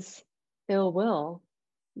this is ill will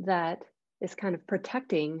that is kind of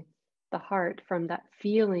protecting the heart from that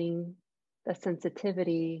feeling, the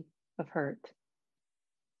sensitivity of hurt.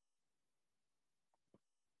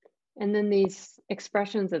 And then these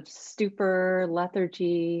expressions of stupor,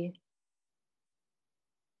 lethargy.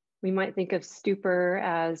 We might think of stupor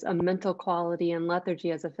as a mental quality and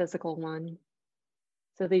lethargy as a physical one.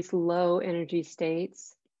 So these low energy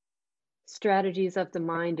states, strategies of the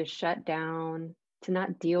mind to shut down, to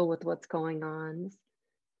not deal with what's going on,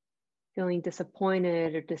 feeling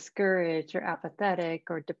disappointed or discouraged or apathetic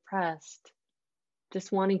or depressed,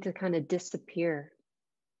 just wanting to kind of disappear.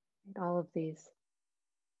 All of these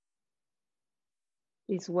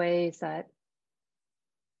ways that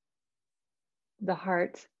the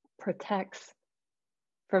heart protects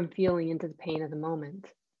from feeling into the pain of the moment.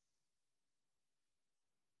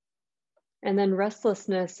 And then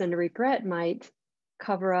restlessness and regret might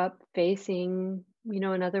cover up facing,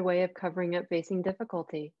 another way of covering up facing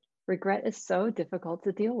difficulty. Regret is so difficult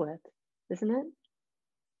to deal with, isn't it?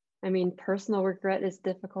 I mean, personal regret is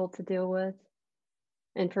difficult to deal with.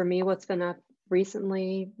 And for me, what's been up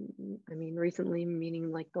recently, recently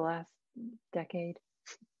meaning like the last decade,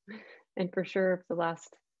 and for sure the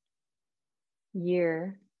last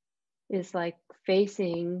year, is like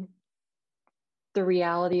facing the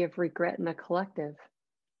reality of regret in the collective,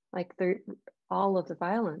 like all of the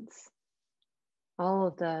violence, all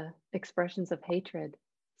of the expressions of hatred,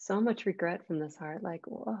 so much regret from this heart, like,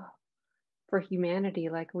 whoa, for humanity,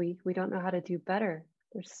 like we don't know how to do better.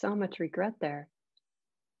 There's so much regret there.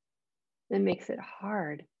 It makes it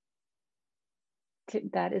hard.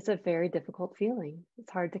 That is a very difficult feeling.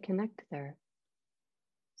 It's hard to connect there.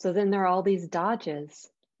 So then there are all these dodges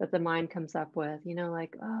that the mind comes up with,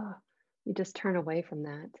 like, oh, you just turn away from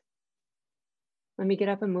that. Let me get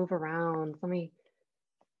up and move around. Let me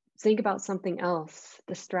think about something else.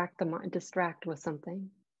 Distract the mind, distract with something.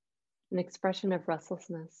 An expression of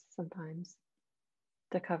restlessness sometimes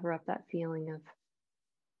to cover up that feeling of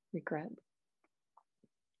regret.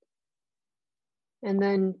 And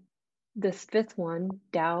then this fifth one,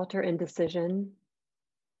 doubt or indecision,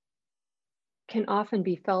 can often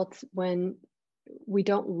be felt when we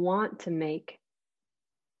don't want to make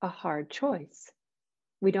a hard choice.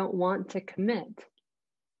 We don't want to commit.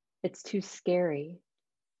 It's too scary.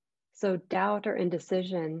 So doubt or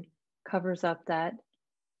indecision covers up that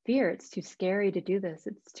fear. It's too scary to do this.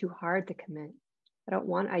 It's too hard to commit. I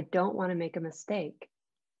don't want to make a mistake.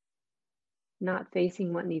 Not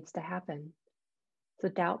facing what needs to happen. So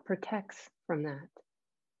doubt protects from that.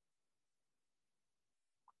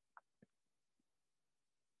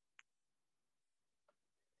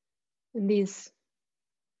 And these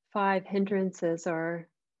 5 hindrances or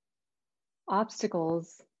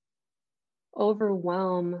obstacles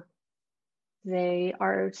overwhelm. They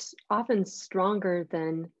are often stronger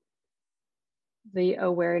than the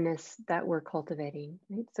awareness that we're cultivating,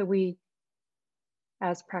 right? So we,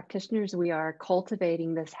 as practitioners, we are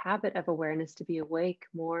cultivating this habit of awareness to be awake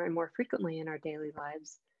more and more frequently in our daily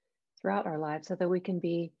lives, throughout our lives, so that we can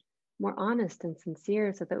be more honest and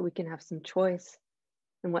sincere, so that we can have some choice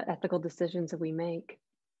in what ethical decisions that we make.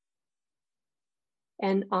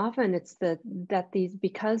 And often it's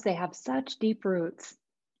because they have such deep roots,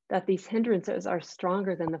 that these hindrances are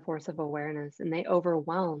stronger than the force of awareness, and they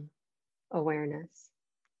overwhelm awareness.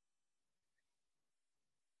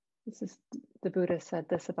 The Buddha said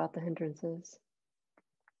this about the hindrances.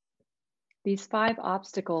 These 5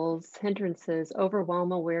 obstacles, hindrances,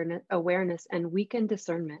 overwhelm awareness and weaken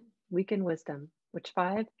discernment, weaken wisdom. Which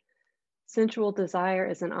 5? Sensual desire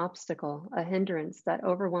is an obstacle, a hindrance that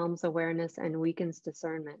overwhelms awareness and weakens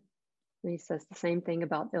discernment. And he says the same thing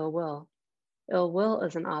about ill will. Ill will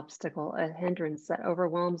is an obstacle, a hindrance that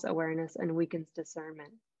overwhelms awareness and weakens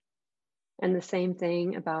discernment. And the same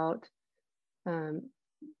thing about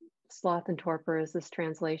sloth and torpor is this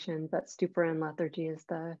translation, but stupor and lethargy is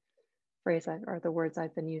the phrase or the words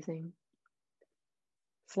I've been using.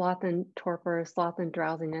 Sloth and torpor, sloth and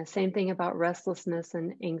drowsiness. Same thing about restlessness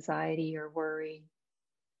and anxiety or worry.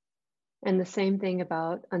 And the same thing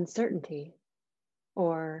about uncertainty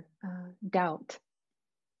or doubt.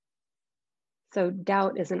 So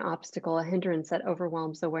doubt is an obstacle, a hindrance that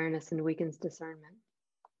overwhelms awareness and weakens discernment.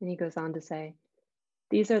 And he goes on to say,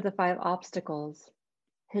 these are the 5 obstacles,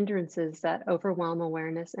 hindrances that overwhelm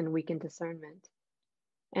awareness and weaken discernment.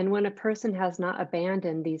 And when a person has not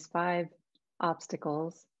abandoned these 5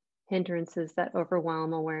 obstacles, hindrances that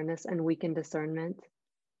overwhelm awareness and weaken discernment,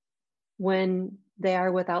 when they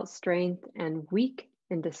are without strength and weak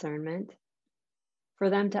in discernment, for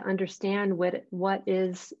them to understand what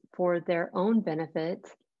is for their own benefit,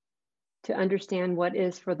 to understand what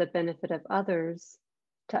is for the benefit of others,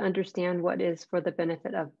 to understand what is for the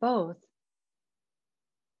benefit of both,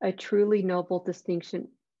 a truly noble distinction,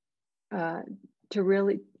 to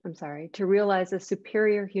realize a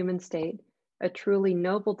superior human state, a truly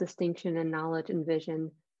noble distinction in knowledge and vision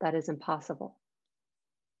that is impossible.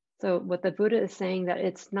 So what the Buddha is saying, that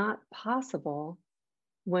it's not possible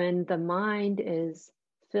when the mind is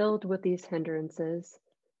filled with these hindrances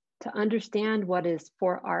to understand what is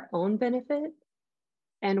for our own benefit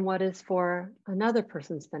and what is for another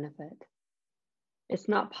person's benefit. It's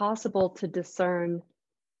not possible to discern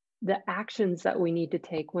the actions that we need to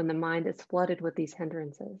take when the mind is flooded with these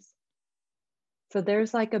hindrances. So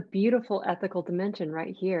there's like a beautiful ethical dimension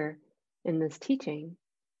right here in this teaching.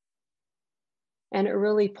 And it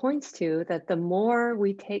really points to that the more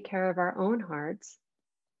we take care of our own hearts,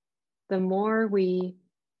 the more we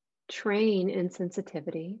train in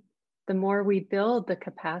sensitivity, the more we build the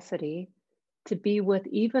capacity to be with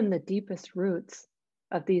even the deepest roots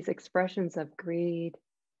of these expressions of greed,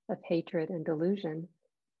 of hatred and delusion,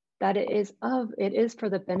 that it is for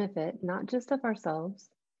the benefit not just of ourselves,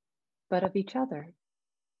 but of each other.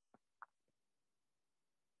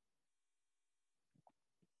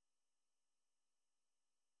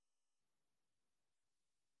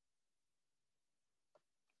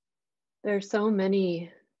 There's so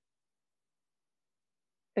many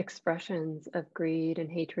expressions of greed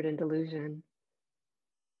and hatred and delusion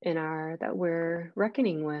in our that we're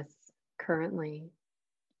reckoning with currently.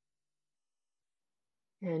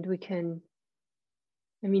 And we can,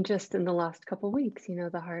 I mean, just in the last couple of weeks,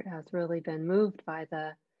 the heart has really been moved by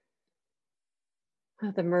the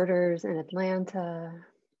murders in Atlanta.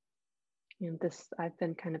 I've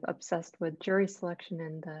been kind of obsessed with jury selection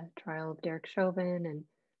and the trial of Derek Chauvin and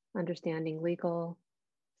understanding legal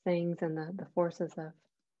things and the forces of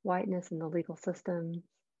whiteness in the legal system.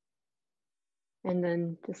 And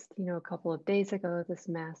then just, a couple of days ago, this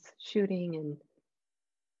mass shooting in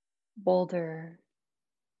Boulder.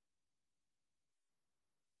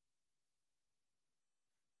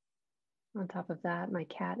 On top of that, my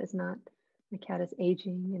cat is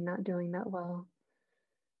aging and not doing that well.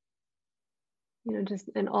 Just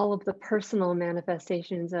and all of the personal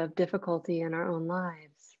manifestations of difficulty in our own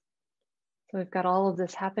lives. So we've got all of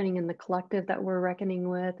this happening in the collective that we're reckoning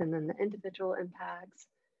with, and then the individual impacts.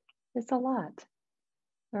 It's a lot.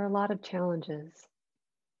 There are a lot of challenges.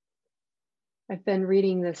 I've been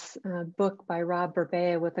reading this book by Rob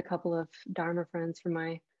Burbea with a couple of Dharma friends from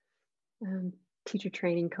my teacher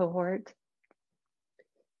training cohort.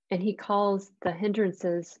 And he calls the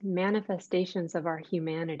hindrances manifestations of our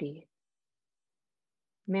humanity.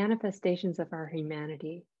 Manifestations of our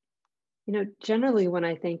humanity. Generally when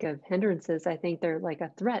I think of hindrances, I think they're like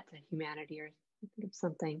a threat to humanity or I think of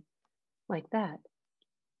something like that.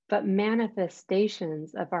 But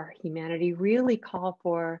manifestations of our humanity really call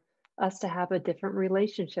for us to have a different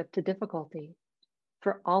relationship to difficulty,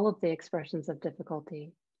 for all of the expressions of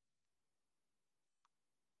difficulty.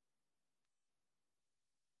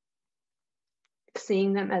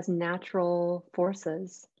 Seeing them as natural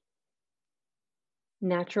forces,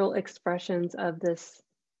 natural expressions of this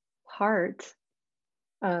heart,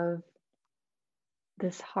 the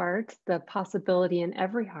possibility in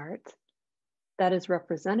every heart that is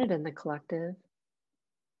represented in the collective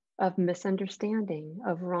of misunderstanding,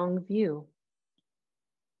 of wrong view,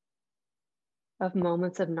 of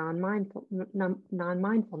moments of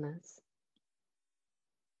non-mindfulness.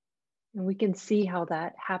 And we can see how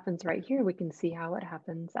that happens right here. We can see how it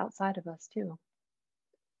happens outside of us too.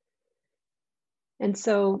 And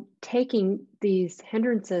so taking these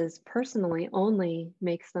hindrances personally only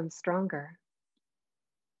makes them stronger.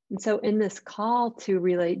 And so in this call to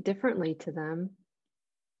relate differently to them,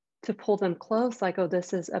 to pull them close, like, oh,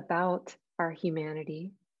 this is about our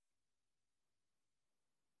humanity,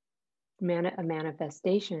 a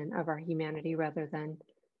manifestation of our humanity rather than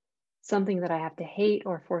something that I have to hate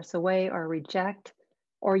or force away or reject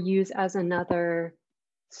or use as another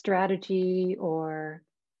strategy or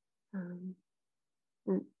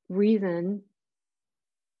reason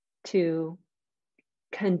to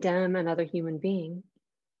condemn another human being.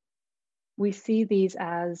 We see these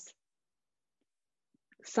as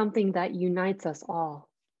something that unites us all.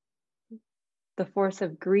 The force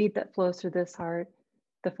of greed that flows through this heart,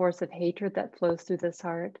 the force of hatred that flows through this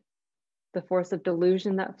heart, the force of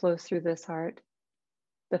delusion that flows through this heart,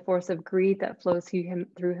 the force of greed that flows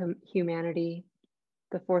through humanity,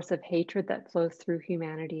 the force of hatred that flows through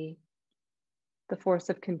humanity, the force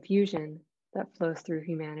of confusion that flows through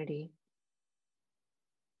humanity.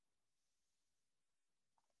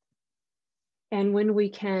 And when we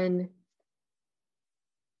can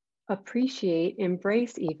appreciate,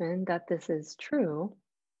 embrace even that this is true,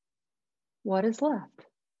 what is left?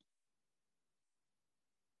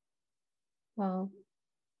 Well,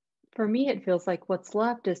 for me, it feels like what's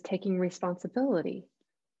left is taking responsibility.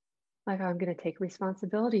 Like, I'm going to take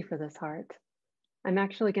responsibility for this heart. I'm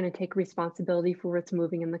actually going to take responsibility for what's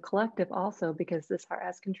moving in the collective also, because this heart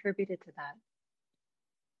has contributed to that.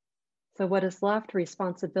 So what is left?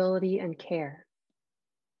 Responsibility and care.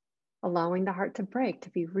 Allowing the heart to break,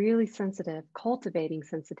 to be really sensitive, cultivating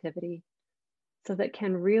sensitivity so that it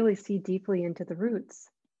can really see deeply into the roots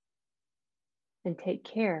and take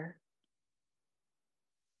care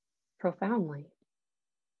profoundly.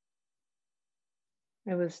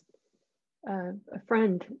 It was a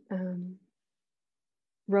friend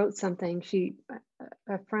wrote something.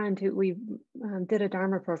 A friend who we did a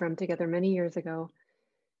Dharma program together many years ago,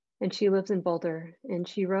 And she lives in Boulder, and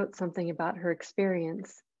she wrote something about her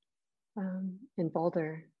experience in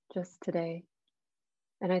Boulder just today.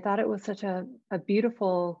 And I thought it was such a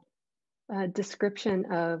beautiful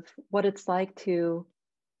description of what it's like to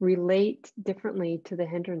relate differently to the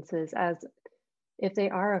hindrances as if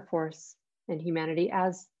they are a force in humanity,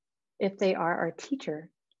 as if they are our teacher,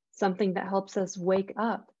 something that helps us wake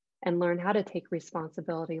up and learn how to take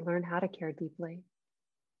responsibility, learn how to care deeply.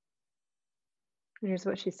 And here's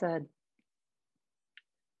what she said.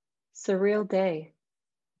 Surreal day,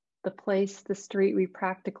 the place, the street we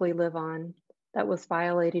practically live on that was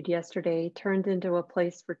violated yesterday turned into a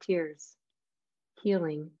place for tears,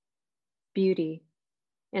 healing, beauty,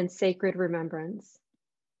 and sacred remembrance.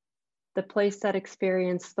 The place that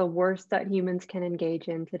experienced the worst that humans can engage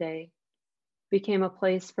in today became a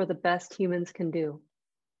place for the best humans can do.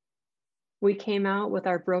 We came out with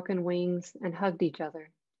our broken wings and hugged each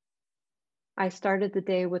other. I started the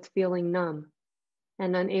day with feeling numb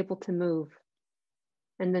and unable to move,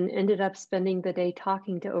 and then ended up spending the day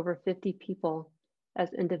talking to over 50 people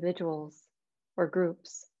as individuals or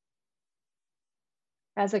groups.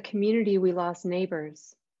 As a community, we lost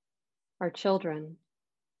neighbors, our children,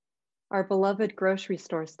 our beloved grocery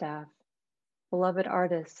store staff, beloved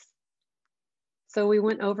artists. So we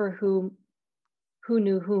went over who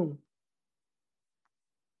knew whom.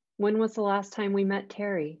 When was the last time we met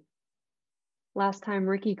Terry? Last time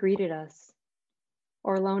Ricky greeted us?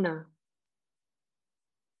 Or Lona?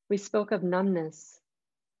 We spoke of numbness,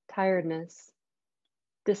 tiredness,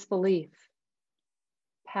 disbelief,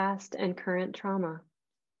 past and current trauma,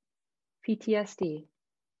 PTSD,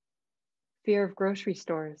 fear of grocery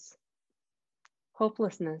stores,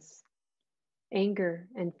 hopelessness, anger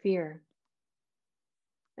and fear,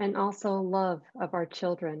 and also love of our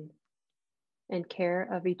children and care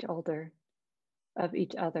of each other.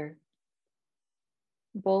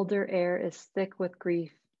 Boulder air is thick with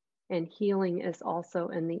grief, and healing is also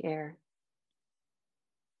in the air.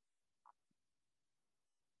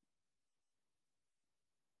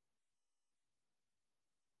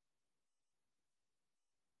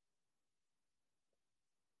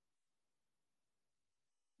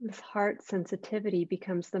 This heart sensitivity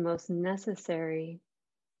becomes the most necessary,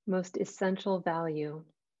 most essential value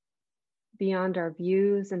beyond our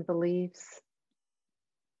views and beliefs,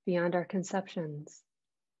 beyond our conceptions.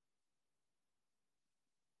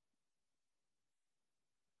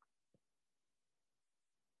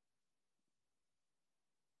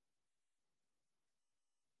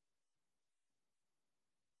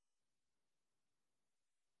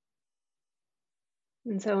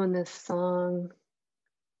 And so in this song,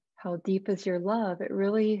 How Deep Is Your Love, it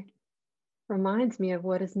really reminds me of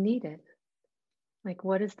what is needed. Like,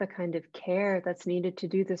 what is the kind of care that's needed to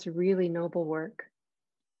do this really noble work?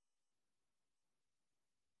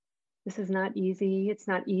 This is not easy. It's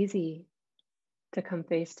not easy to come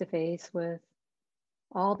face to face with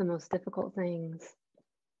all the most difficult things.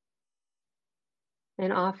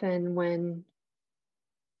 And often when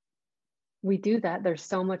we do that, there's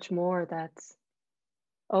so much more that's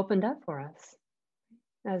opened up for us,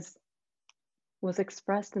 as was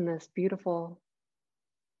expressed in this beautiful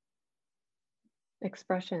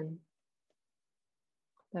expression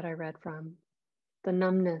that I read from. The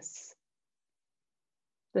numbness,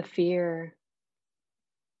 the fear,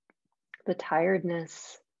 the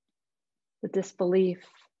tiredness, the disbelief,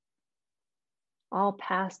 all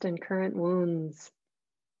past and current wounds,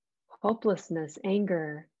 hopelessness,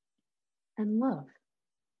 anger, and love.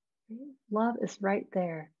 Love is right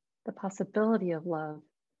there. The possibility of love,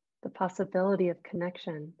 the possibility of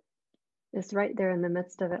connection is right there in the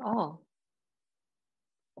midst of it all.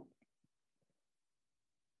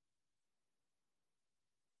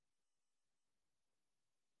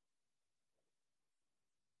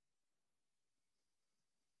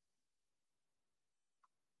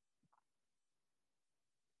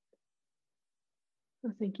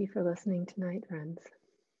 Well, thank you for listening tonight, friends.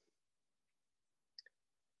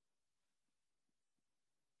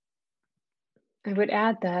 I would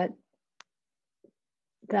add that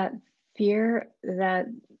fear, that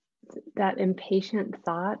impatient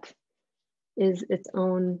thought is its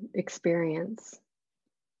own experience,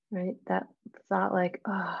 right? That thought like,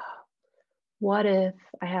 oh, what if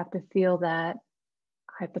I have to feel that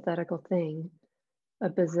hypothetical thing a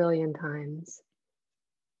bazillion times?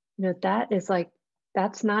 That is like,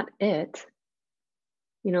 that's not it.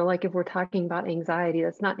 Like if we're talking about anxiety,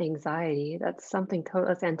 that's not anxiety. That's something total,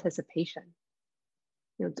 that's anticipation,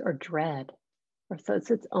 or dread, or so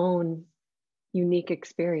it's its own unique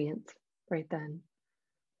experience right then.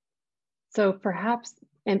 So perhaps,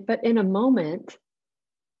 but in a moment,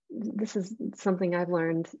 this is something I've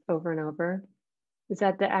learned over and over, is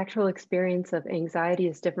that the actual experience of anxiety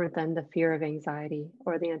is different than the fear of anxiety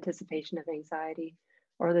or the anticipation of anxiety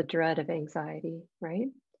or the dread of anxiety, right?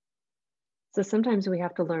 So sometimes we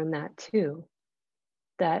have to learn that too,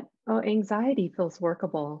 that, oh, anxiety feels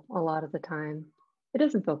workable a lot of the time. It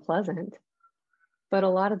doesn't feel pleasant, but a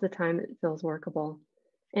lot of the time it feels workable.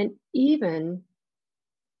 And even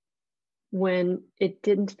when it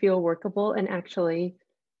didn't feel workable, and actually,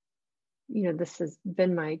 this has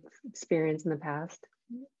been my experience in the past.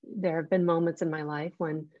 There have been moments in my life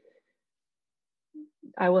when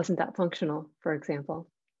I wasn't that functional, for example.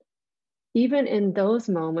 Even in those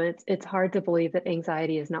moments, it's hard to believe that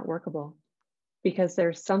anxiety is not workable because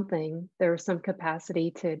there's some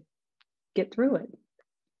capacity to get through it,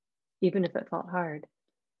 even if it felt hard.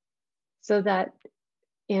 So that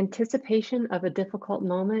anticipation of a difficult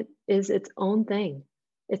moment is its own thing,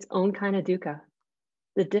 its own kind of dukkha.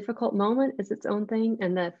 The difficult moment is its own thing,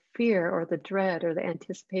 and the fear or the dread or the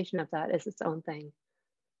anticipation of that is its own thing.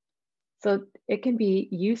 So it can be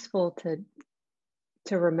useful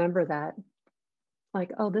to remember that,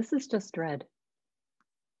 like, oh, this is just dread,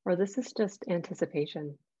 or this is just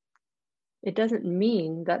anticipation. It doesn't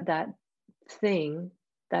mean that that thing,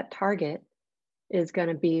 that target, is going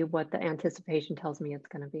to be what the anticipation tells me it's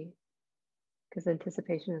going to be, because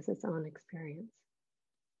anticipation is its own experience.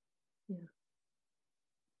 Yeah.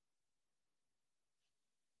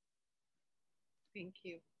 Thank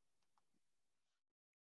you.